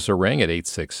us, give us a ring at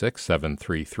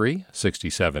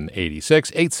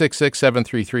 866-733-6786,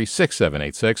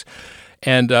 866-733-6786.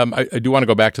 And I do want to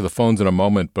go back to the phones in a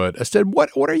moment, but Astead,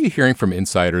 what are you hearing from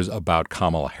insiders about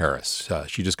Kamala Harris?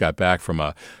 She just got back from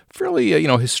a fairly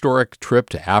historic trip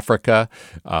to Africa,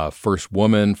 first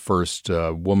woman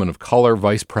of color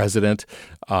vice president.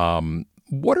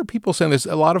 What are people saying? There's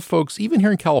a lot of folks, even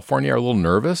here in California, are a little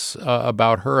nervous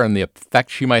about her and the effect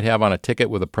she might have on a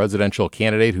ticket with a presidential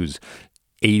candidate who's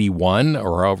 81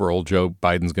 or however old Joe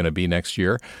Biden's going to be next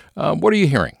year. What are you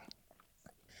hearing?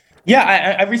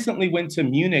 Yeah, I recently went to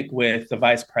Munich with the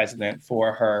vice president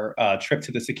for her trip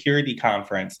to the security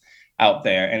conference out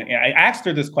there. And I asked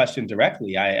her this question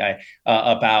directly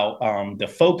about the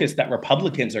focus that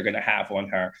Republicans are going to have on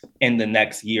her in the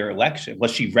next year election. Was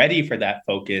she ready for that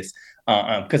focus?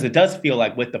 Because it does feel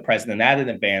like with the president at an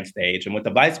advanced age and with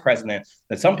the vice president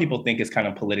that some people think is kind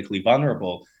of politically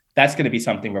vulnerable, that's going to be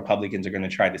something Republicans are going to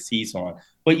try to seize on.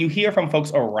 What you hear from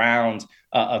folks around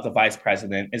the vice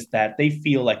president is that they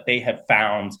feel like they have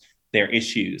found their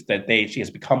issues, that she has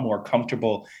become more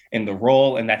comfortable in the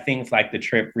role, and that things like the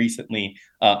trip recently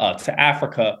to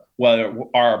Africa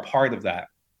are a part of that.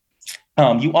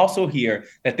 You also hear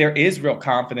that there is real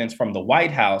confidence from the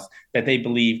White House that they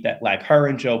believe that, like, her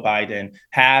and Joe Biden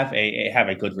have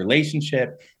a good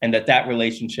relationship, and that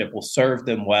relationship will serve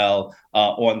them well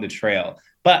on the trail.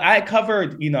 But I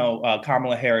covered,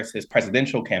 Kamala Harris's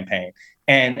presidential campaign,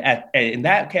 and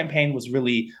that campaign was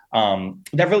really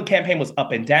campaign was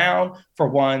up and down. For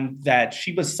one, that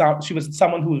she was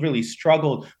someone who really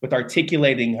struggled with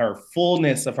articulating her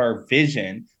fullness of her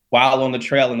vision while on the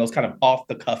trail in those kind of off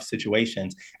the cuff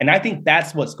situations. And I think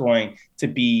that's what's going to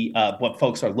be what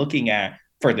folks are looking at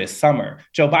for this summer.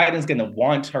 Joe Biden's going to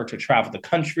want her to travel the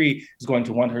country, is going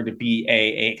to want her to be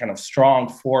a kind of strong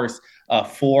force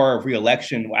for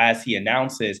re-election as he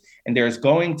announces. And there's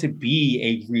going to be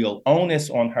a real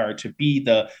onus on her to be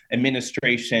the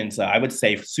administration's, I would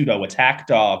say, pseudo attack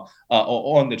dog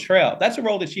on the trail. That's a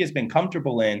role that she has been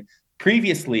comfortable in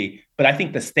previously, but I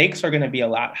think the stakes are going to be a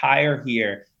lot higher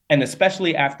here. And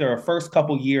especially after a first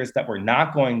couple years that were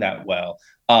not going that well,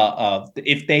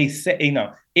 if they say,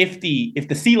 if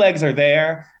the sea legs are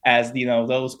there, as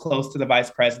those close to the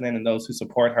vice president and those who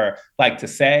support her like to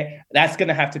say, that's going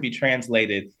to have to be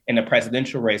translated in a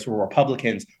presidential race where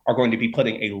Republicans are going to be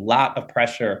putting a lot of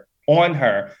pressure on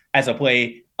her as a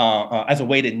way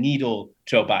to needle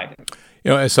Joe Biden.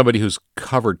 As somebody who's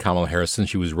covered Kamala Harris since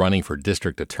she was running for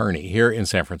district attorney here in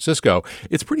San Francisco,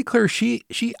 it's pretty clear she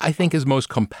I think, is most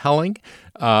compelling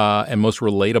and most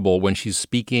relatable when she's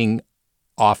speaking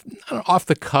off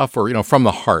the cuff or, from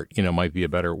the heart, might be a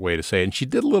better way to say it. And she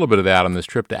did a little bit of that on this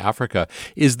trip to Africa.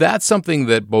 Is that something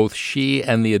that both she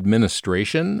and the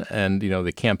administration and,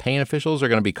 the campaign officials are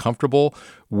going to be comfortable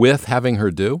with having her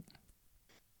do?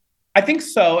 I think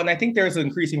so. And I think there's an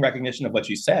increasing recognition of what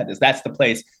you said, is that's the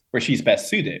place where she's best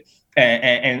suited.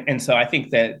 And so I think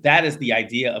that is the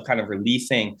idea of kind of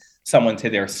releasing someone to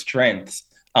their strengths.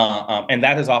 And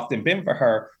that has often been for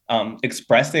her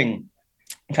expressing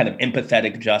kind of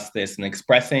empathetic justice and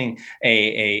expressing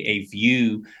a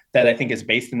view that I think is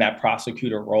based in that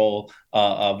prosecutor role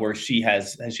where she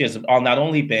has not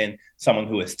only been someone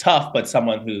who is tough, but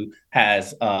someone who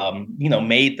has,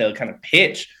 made the kind of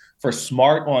pitch for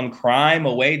smart on crime,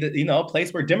 a way that, a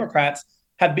place where Democrats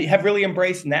have really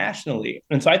embraced nationally.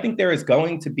 And so I think there is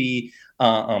going to be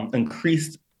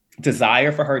increased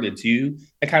desire for her to do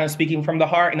the kind of speaking from the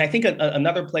heart. And I think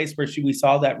another place where we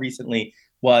saw that recently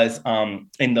was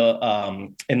in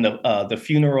the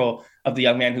funeral of the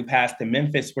young man who passed in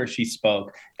Memphis, where she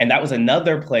spoke. And that was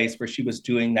another place where she was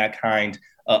doing that kind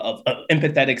of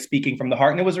empathetic speaking from the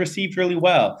heart, and it was received really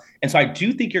well. And so I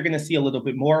do think you're going to see a little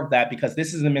bit more of that, because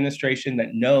this is an administration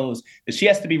that knows that she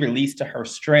has to be released to her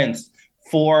strengths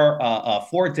for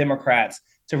Democrats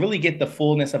to really get the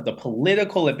fullness of the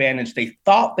political advantage they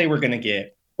thought they were going to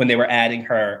get when they were adding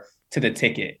her to the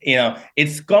ticket.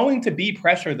 It's going to be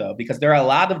pressure, though, because there are a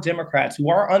lot of Democrats who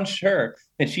are unsure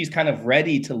that she's kind of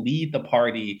ready to lead the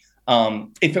party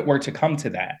if it were to come to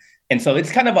that. And so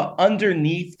it's kind of an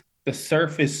underneath the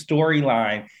surface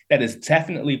storyline that is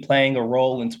definitely playing a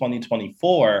role in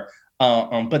 2024,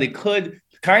 but it could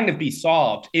kind of be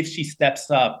solved if she steps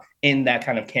up in that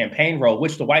kind of campaign role,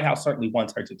 which the White House certainly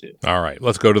wants her to do. All right,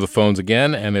 let's go to the phones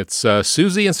again, and it's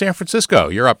Susie in San Francisco.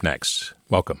 You're up next.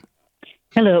 Welcome.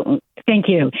 Hello. Thank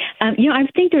you. I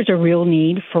think there's a real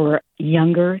need for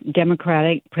younger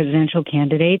Democratic presidential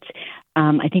candidates.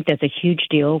 I think that's a huge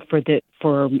deal for the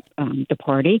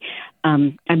party.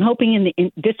 I'm hoping in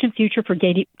the distant future for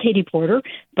Katie Porter,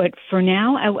 but for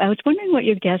now, I was wondering what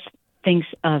your guest thinks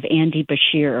of Andy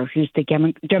Beshear, who's the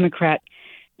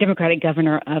Democratic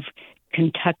governor of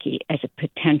Kentucky, as a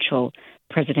potential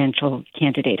presidential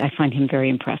candidate. I find him very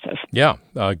impressive. Yeah,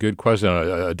 good question.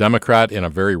 A Democrat in a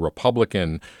very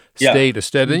Republican state.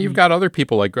 Astead. And you've got other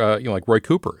people like Roy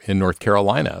Cooper in North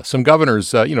Carolina. Some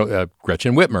governors,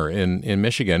 Gretchen Whitmer in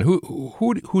Michigan.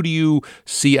 Who do you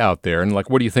see out there? And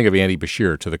what do you think of Andy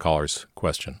Beshear, to the caller's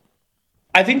question?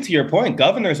 I think, to your point,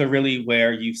 governors are really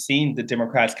where you've seen the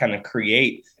Democrats kind of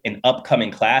create an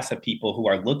upcoming class of people who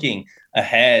are looking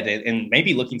ahead and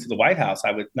maybe looking to the White House.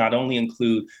 I would not only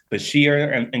include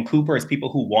Beshear and Cooper as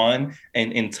people who won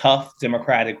in tough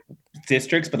Democratic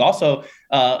districts, but also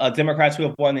Democrats who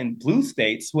have won in blue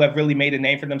states who have really made a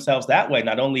name for themselves that way.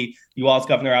 Not only you all's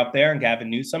governor out there and Gavin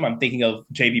Newsom, I'm thinking of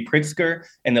J.B. Pritzker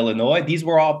in Illinois. These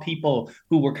were all people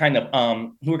who were kind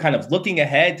of looking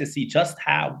ahead to see just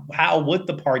how would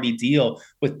the party deal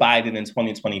with Biden in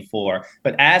 2024.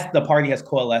 But as the party has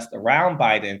coalesced around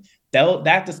Biden,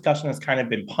 that discussion has kind of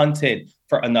been punted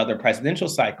for another presidential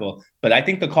cycle. But I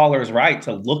think the caller is right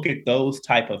to look at those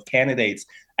type of candidates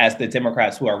as the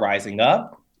Democrats who are rising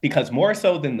up, because more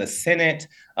so than the Senate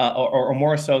or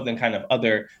more so than kind of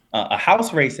other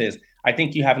House races, I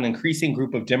think you have an increasing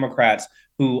group of Democrats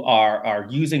who are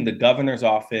using the governor's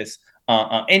office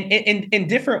in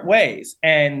different ways.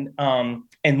 And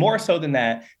more so than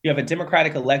that, you have a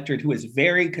Democratic electorate who is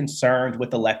very concerned with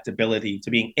electability,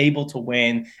 to being able to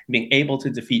win, being able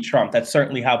to defeat Trump. That's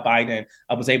certainly how Biden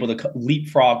was able to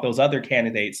leapfrog those other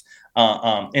candidates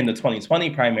in the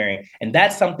 2020 primary. And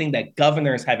that's something that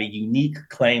governors have a unique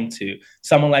claim to.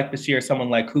 Someone like Beshear, someone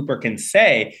like Cooper can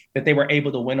say that they were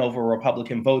able to win over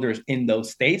Republican voters in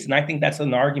those states. And I think that's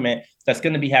an argument that's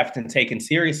going to be having to taken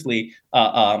seriously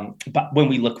when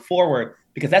we look forward,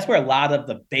 because that's where a lot of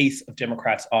the base of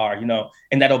Democrats are.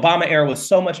 And that Obama era was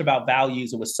so much about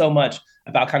values. It was so much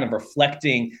about kind of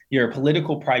reflecting your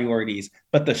political priorities.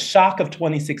 But the shock of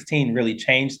 2016 really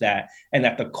changed that. And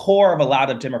at the core of a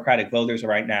lot of Democratic voters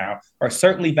right now are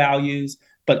certainly values,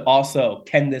 but also,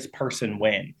 can this person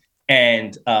win?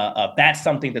 And that's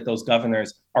something that those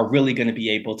governors are really going to be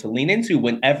able to lean into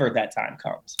whenever that time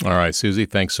comes. All right, Susie,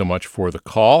 thanks so much for the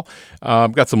call.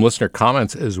 I've got some listener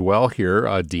comments as well here.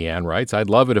 Deanne writes, I'd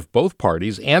love it if both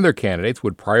parties and their candidates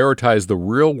would prioritize the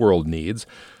real world needs,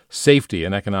 safety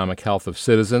and economic health of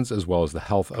citizens, as well as the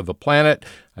health of the planet.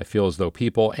 I feel as though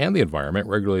people and the environment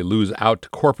regularly lose out to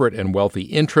corporate and wealthy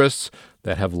interests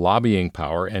that have lobbying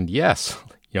power. And yes,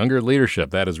 younger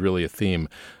leadership, that is really a theme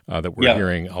that we're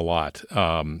hearing a lot.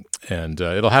 And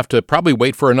it'll have to probably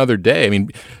wait for another day. I mean,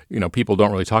 people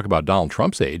don't really talk about Donald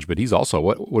Trump's age, but he's also,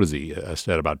 what is he,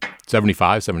 said about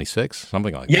 75, 76,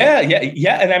 something like that.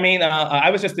 Yeah. And I mean, I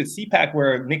was just at CPAC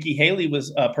where Nikki Haley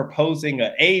was proposing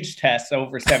an age test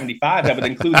over 75 that would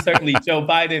include certainly Joe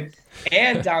Biden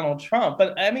and Donald Trump.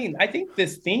 But I mean, I think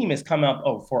this theme has come up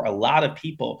for a lot of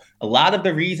people. A lot of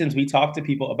the reasons we talk to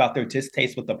people about their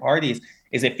distaste with the parties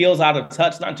is it feels out of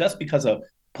touch, not just because of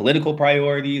political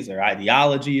priorities or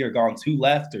ideology or gone too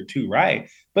left or too right,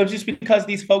 but just because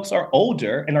these folks are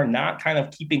older and are not kind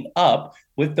of keeping up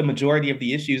with the majority of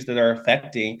the issues that are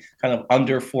affecting kind of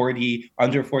under 40,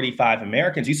 under 45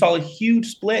 Americans. You saw a huge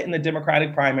split in the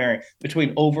Democratic primary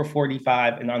between over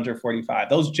 45 and under 45.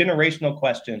 Those generational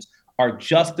questions are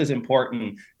just as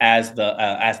important as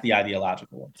the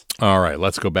ideological ones. All right,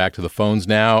 let's go back to the phones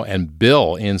now. And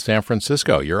Bill in San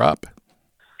Francisco, you're up.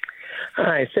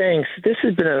 Hi, thanks. This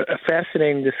has been a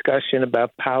fascinating discussion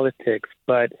about politics,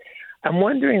 but I'm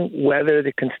wondering whether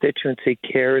the constituency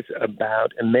cares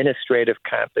about administrative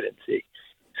competency.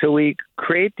 So we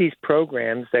create these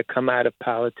programs that come out of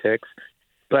politics,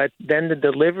 but then the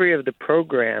delivery of the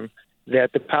program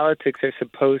that the politics are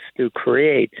supposed to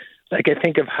create, like I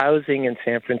think of housing in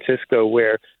San Francisco,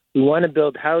 where we want to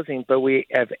build housing, but we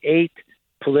have 8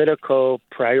 political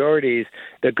priorities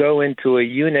that go into a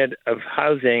unit of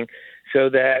housing so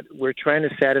that we're trying to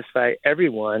satisfy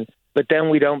everyone, but then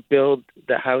we don't build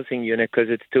the housing unit because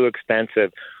it's too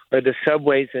expensive. Or the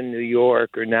subways in New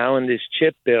York, or now in this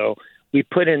CHIP bill, we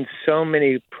put in so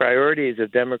many priorities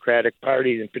of Democratic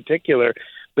parties in particular,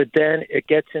 but then it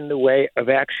gets in the way of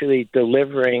actually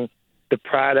delivering the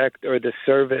product or the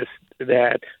service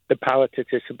that the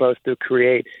politics are supposed to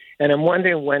create. And I'm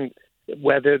wondering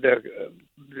whether the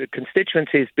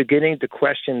constituency is beginning to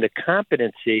question the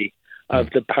competency of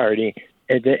the party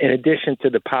in addition to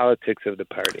the politics of the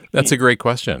party. That's a great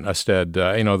question, Astead.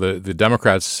 The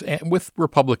Democrats, with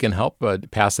Republican help,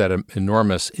 passed that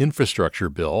enormous infrastructure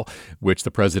bill, which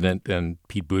the president and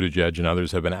Pete Buttigieg and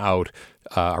others have been out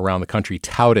around the country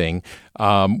touting,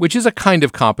 which is a kind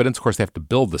of competence. Of course, they have to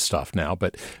build the stuff now.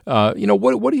 But,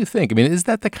 what do you think? I mean, is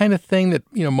that the kind of thing that,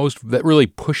 that really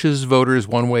pushes voters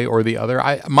one way or the other?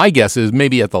 My guess is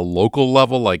maybe at the local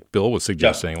level, like Bill was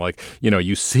suggesting,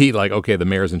 you see okay, the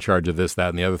mayor's in charge of this, that,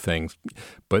 and the other things.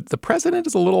 But the president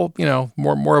is a little,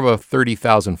 more of a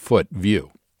 30,000-foot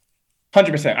view.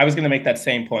 100%. I was going to make that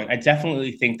same point. I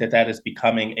definitely think that is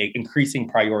becoming an increasing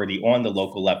priority on the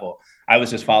local level. I was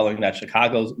just following that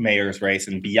Chicago's mayor's race,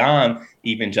 and beyond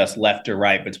even just left or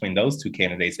right between those two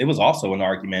candidates, it was also an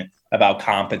argument about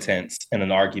competence and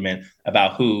an argument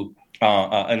about who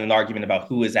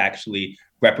is actually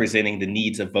representing the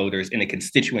needs of voters in a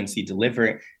constituency,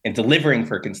 delivering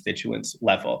for constituents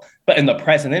level. But in the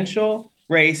presidential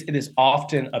race, it is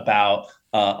often about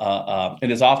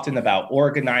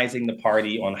organizing the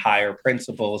party on higher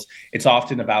principles. It's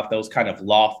often about those kind of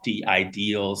lofty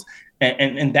ideals.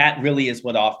 And that really is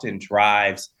what often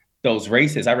drives those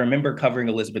races. I remember covering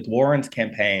Elizabeth Warren's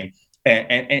campaign,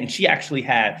 and she actually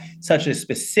had such a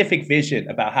specific vision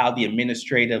about how the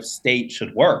administrative state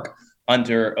should work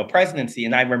under a presidency.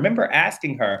 And I remember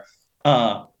asking her,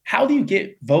 how do you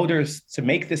get voters to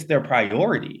make this their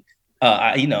priority?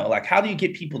 How do you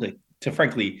get people to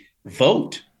frankly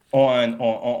vote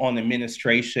on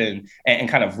administration and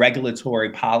kind of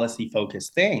regulatory policy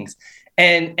focused things?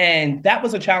 And that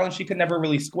was a challenge she could never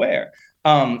really square.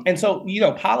 And so,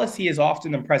 policy is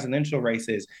often in presidential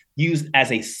races used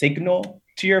as a signal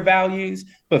to your values,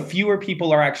 but fewer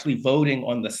people are actually voting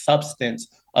on the substance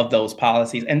of those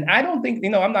policies. And I don't think,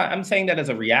 I'm saying that as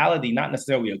a reality, not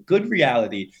necessarily a good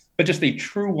reality, but just a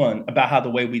true one about how the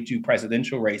way we do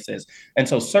presidential races. And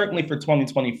so certainly for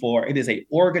 2024, it is a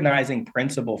organizing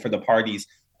principle for the party's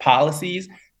policies,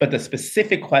 but the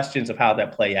specific questions of how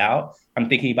that play out, I'm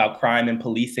thinking about crime and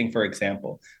policing, for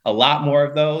example. A lot more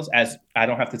of those, as I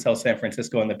don't have to tell San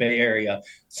Francisco and the Bay Area,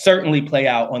 certainly play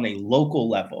out on a local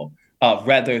level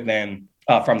rather than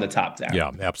from the top down.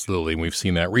 Yeah, absolutely. And we've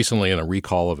seen that recently in a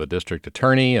recall of a district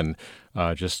attorney and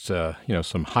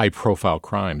some high-profile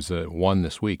crimes. One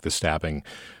this week, the stabbing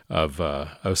of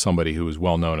somebody who is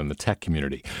well-known in the tech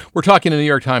community. We're talking to New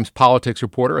York Times politics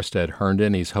reporter Astead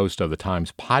Herndon. He's host of the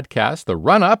Times podcast. The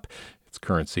Run-Up, its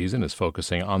current season, is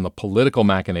focusing on the political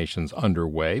machinations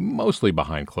underway, mostly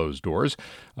behind closed doors,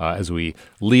 as we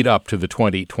lead up to the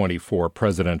 2024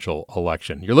 presidential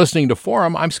election. You're listening to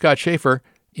Forum. I'm Scott Schaefer,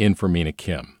 in for Mina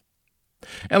Kim.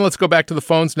 And let's go back to the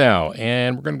phones now.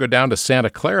 And we're going to go down to Santa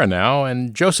Clara now.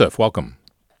 And Joseph, welcome.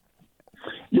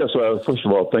 Yes, first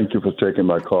of all, thank you for taking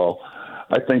my call.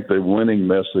 I think the winning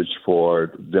message for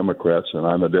Democrats, and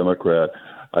I'm a Democrat,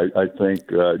 I think,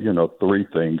 3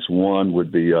 things. One would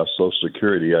be Social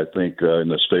Security. I think in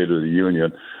the State of the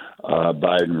Union,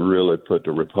 Biden really put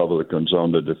the Republicans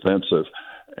on the defensive.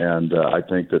 And I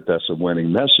think that's a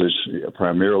winning message,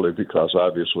 primarily because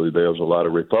obviously there's a lot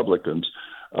of Republicans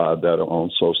that are on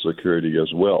Social Security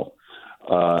as well.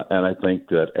 And I think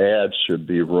that ads should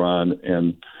be run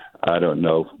in,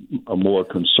 a more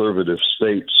conservative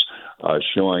states,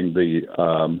 showing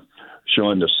the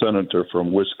senator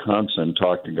from Wisconsin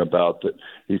talking about that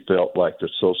he felt like the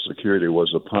Social Security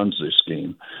was a Ponzi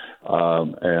scheme.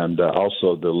 And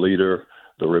also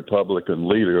the Republican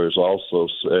leader has also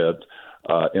said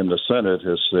in the Senate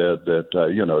has said that,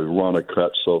 we want to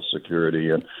cut Social Security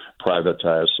and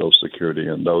privatize Social Security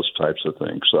and those types of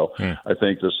things. So I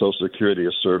think that Social Security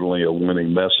is certainly a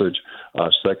winning message.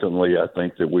 Secondly, I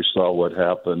think that we saw what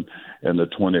happened in the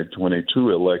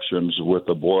 2022 elections with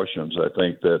abortions. I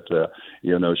think that,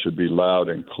 should be loud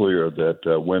and clear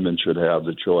that women should have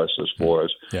the choice as far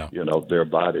as, their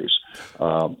bodies.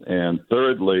 And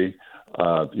thirdly,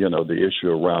 the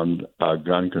issue around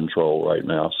gun control right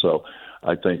now. So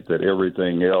I think that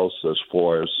everything else as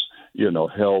far as,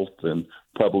 health and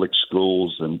public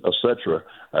schools and et cetera,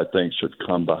 I think should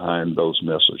come behind those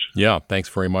messages. Yeah, thanks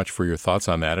very much for your thoughts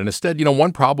on that. And instead,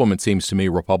 one problem it seems to me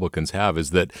Republicans have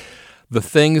is that the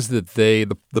things that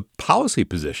the policy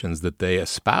positions that they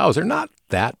espouse are not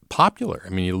that popular. I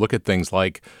mean, you look at things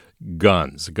like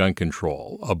guns, gun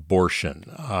control, abortion,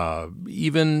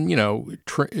 even,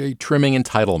 trimming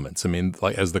entitlements. I mean,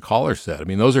 like as the caller said,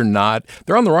 those are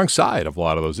they're on the wrong side of a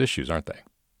lot of those issues, aren't they?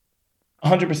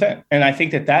 100%. And I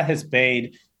think that has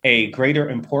made a greater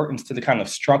importance to the kind of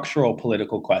structural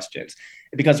political questions,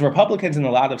 because Republicans in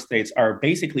a lot of states are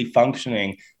basically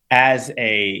functioning as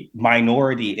a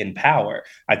minority in power.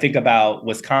 I think about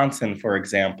Wisconsin, for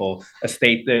example, a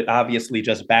state that obviously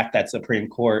just backed that Supreme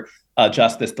Court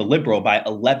justice, the liberal, by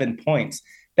 11 points.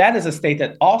 That is a state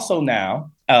that also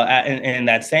now, in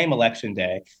that same election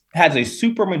day, has a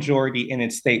supermajority in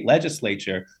its state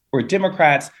legislature where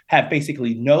Democrats have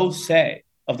basically no say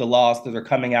of the laws that are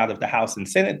coming out of the House and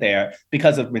Senate there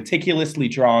because of meticulously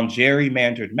drawn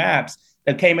gerrymandered maps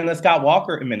that came in the Scott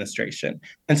Walker administration.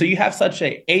 And so you have such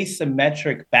an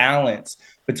asymmetric balance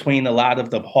between a lot of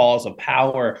the halls of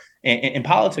power in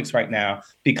politics right now,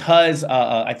 because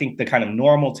I think the kind of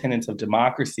normal tenets of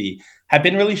democracy have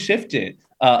been really shifted.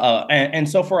 And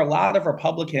so for a lot of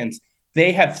Republicans,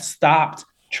 they have stopped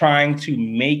trying to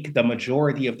make the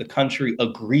majority of the country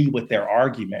agree with their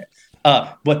argument.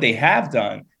 What they have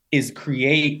done is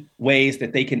create ways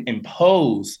that they can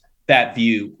impose that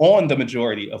view on the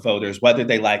majority of voters, whether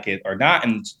they like it or not.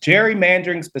 And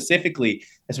gerrymandering specifically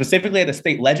at the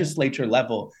state legislature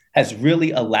level, has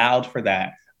really allowed for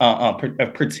that,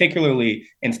 particularly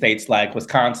in states like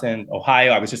Wisconsin,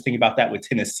 Ohio. I was just thinking about that with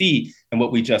Tennessee and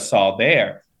what we just saw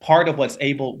there. Part of what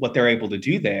they're able to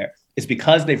do there is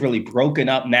because they've really broken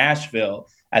up Nashville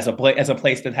as a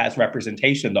place that has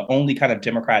representation, the only kind of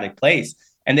Democratic place,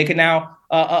 and they can now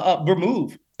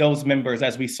remove those members,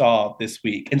 as we saw this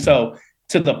week. And so,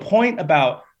 to the point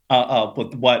about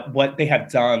what they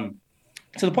have done,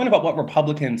 to the point about what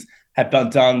Republicans have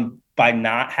done by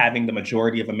not having the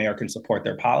majority of Americans support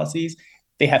their policies,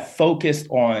 they have focused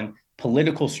on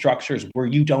political structures where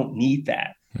you don't need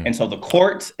that. And so the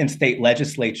courts and state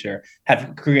legislature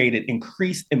have created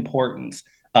increased importance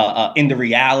in the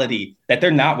reality that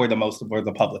they're not where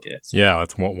the public is. Yeah,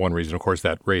 that's one reason, of course,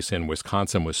 that race in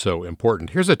Wisconsin was so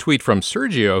important. Here's a tweet from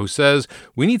Sergio who says,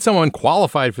 "We need someone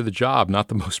qualified for the job, not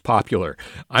the most popular.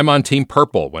 I'm on Team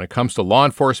Purple. When it comes to law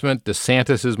enforcement,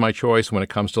 DeSantis is my choice. When it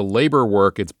comes to labor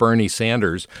work, it's Bernie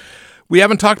Sanders." We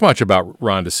haven't talked much about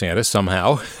Ron DeSantis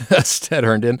somehow, Astead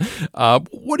Herndon.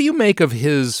 What do you make of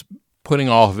his putting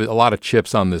a lot of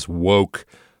chips on this woke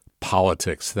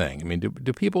politics thing? I mean,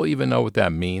 do people even know what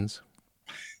that means?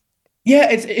 Yeah,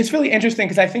 it's really interesting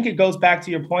because I think it goes back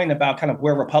to your point about kind of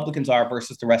where Republicans are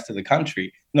versus the rest of the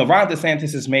country. Ron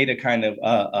DeSantis has made a kind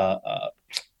of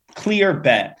clear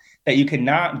bet that you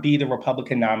cannot be the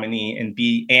Republican nominee and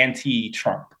be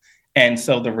anti-Trump. And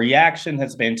so the reaction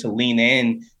has been to lean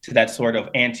in to that sort of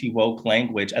anti-woke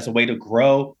language as a way to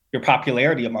grow your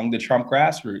popularity among the Trump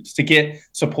grassroots, to get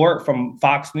support from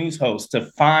Fox News hosts, to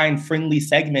find friendly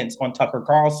segments on Tucker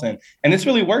Carlson. And this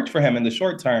really worked for him in the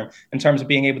short term in terms of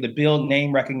being able to build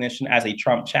name recognition as a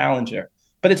Trump challenger.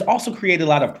 But it's also created a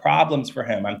lot of problems for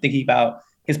him. I'm thinking about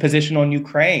his position on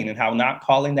Ukraine and how not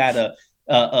calling that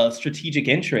a strategic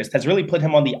interest has really put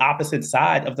him on the opposite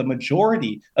side of the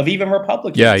majority of even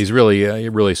Republicans. Yeah, he's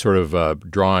really sort of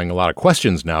drawing a lot of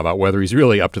questions now about whether he's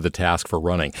really up to the task for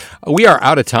running. We are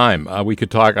out of time. We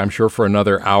could talk, I'm sure, for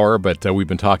another hour, but we've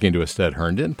been talking to Astead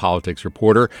Herndon, politics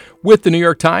reporter with the New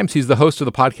York Times. He's the host of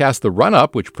the podcast The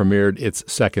Run-Up, which premiered its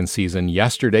second season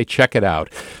yesterday. Check it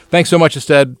out. Thanks so much,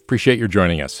 Astead. Appreciate your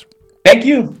joining us. Thank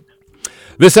you.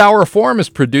 This Hour of Forum is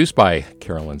produced by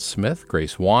Carolyn Smith,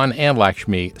 Grace Wan, and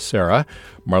Lakshmi Sarah.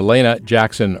 Marlena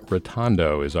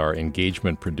Jackson-Rotondo is our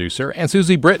engagement producer, and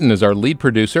Susie Britton is our lead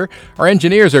producer. Our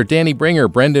engineers are Danny Bringer,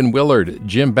 Brendan Willard,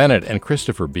 Jim Bennett, and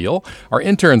Christopher Beal. Our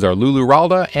interns are Lulu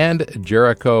Ralda and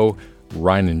Jericho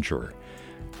Reininger.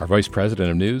 Our vice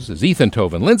president of news is Ethan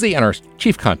Toven Lindsay, and our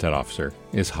chief content officer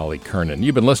is Holly Kernan.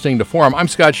 You've been listening to Forum. I'm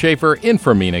Scott Schaefer, in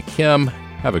for Mina Kim.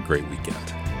 Have a great weekend.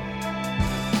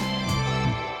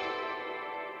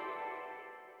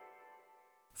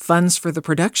 Funds for the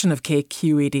production of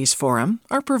KQED's forum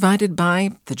are provided by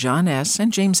the John S.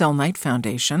 and James L. Knight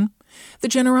Foundation, the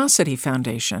Generosity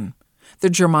Foundation, the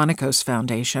Germanicos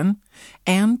Foundation,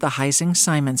 and the Heising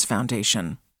Simons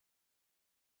Foundation.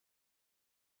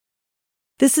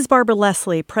 This is Barbara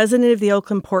Leslie, President of the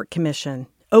Oakland Port Commission.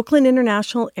 Oakland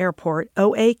International Airport,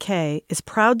 OAK, is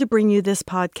proud to bring you this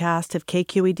podcast of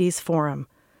KQED's forum.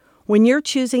 When you're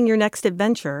choosing your next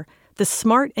adventure, the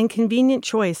smart and convenient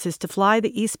choice is to fly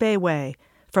the East Bay Way,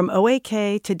 from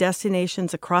OAK to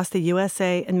destinations across the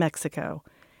USA and Mexico.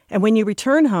 And when you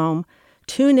return home,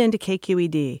 tune in to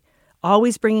KQED,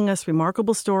 always bringing us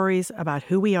remarkable stories about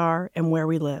who we are and where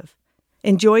we live.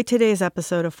 Enjoy today's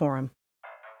episode of Forum.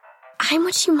 I'm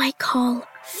what you might call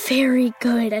very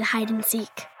good at hide and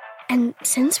seek. And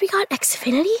since we got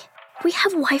Xfinity, we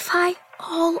have Wi-Fi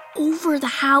all over the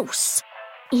house,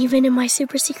 even in my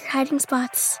super secret hiding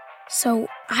spots. So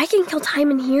I can kill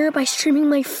time in here by streaming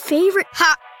my favorite...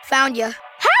 Ha! Found ya.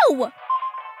 How?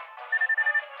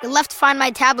 You left Find My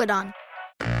tablet on.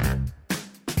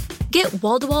 Get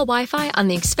wall-to-wall Wi-Fi on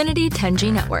the Xfinity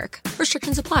 10G network.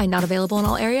 Restrictions apply. Not available in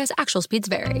all areas. Actual speeds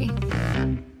vary.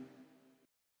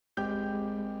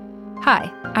 Hi,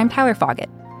 I'm Tyler Foggett.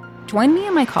 Join me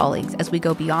and my colleagues as we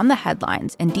go beyond the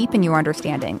headlines and deepen your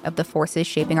understanding of the forces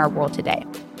shaping our world today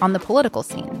on The Political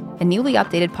Scene, a newly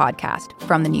updated podcast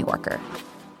from The New Yorker.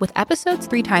 With episodes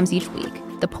 3 times each week,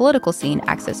 The Political Scene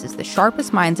accesses the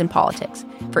sharpest minds in politics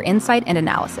for insight and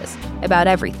analysis about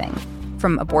everything,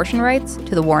 from abortion rights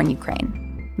to the war in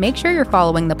Ukraine. Make sure you're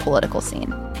following The Political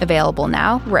Scene, available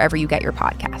now wherever you get your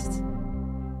podcasts.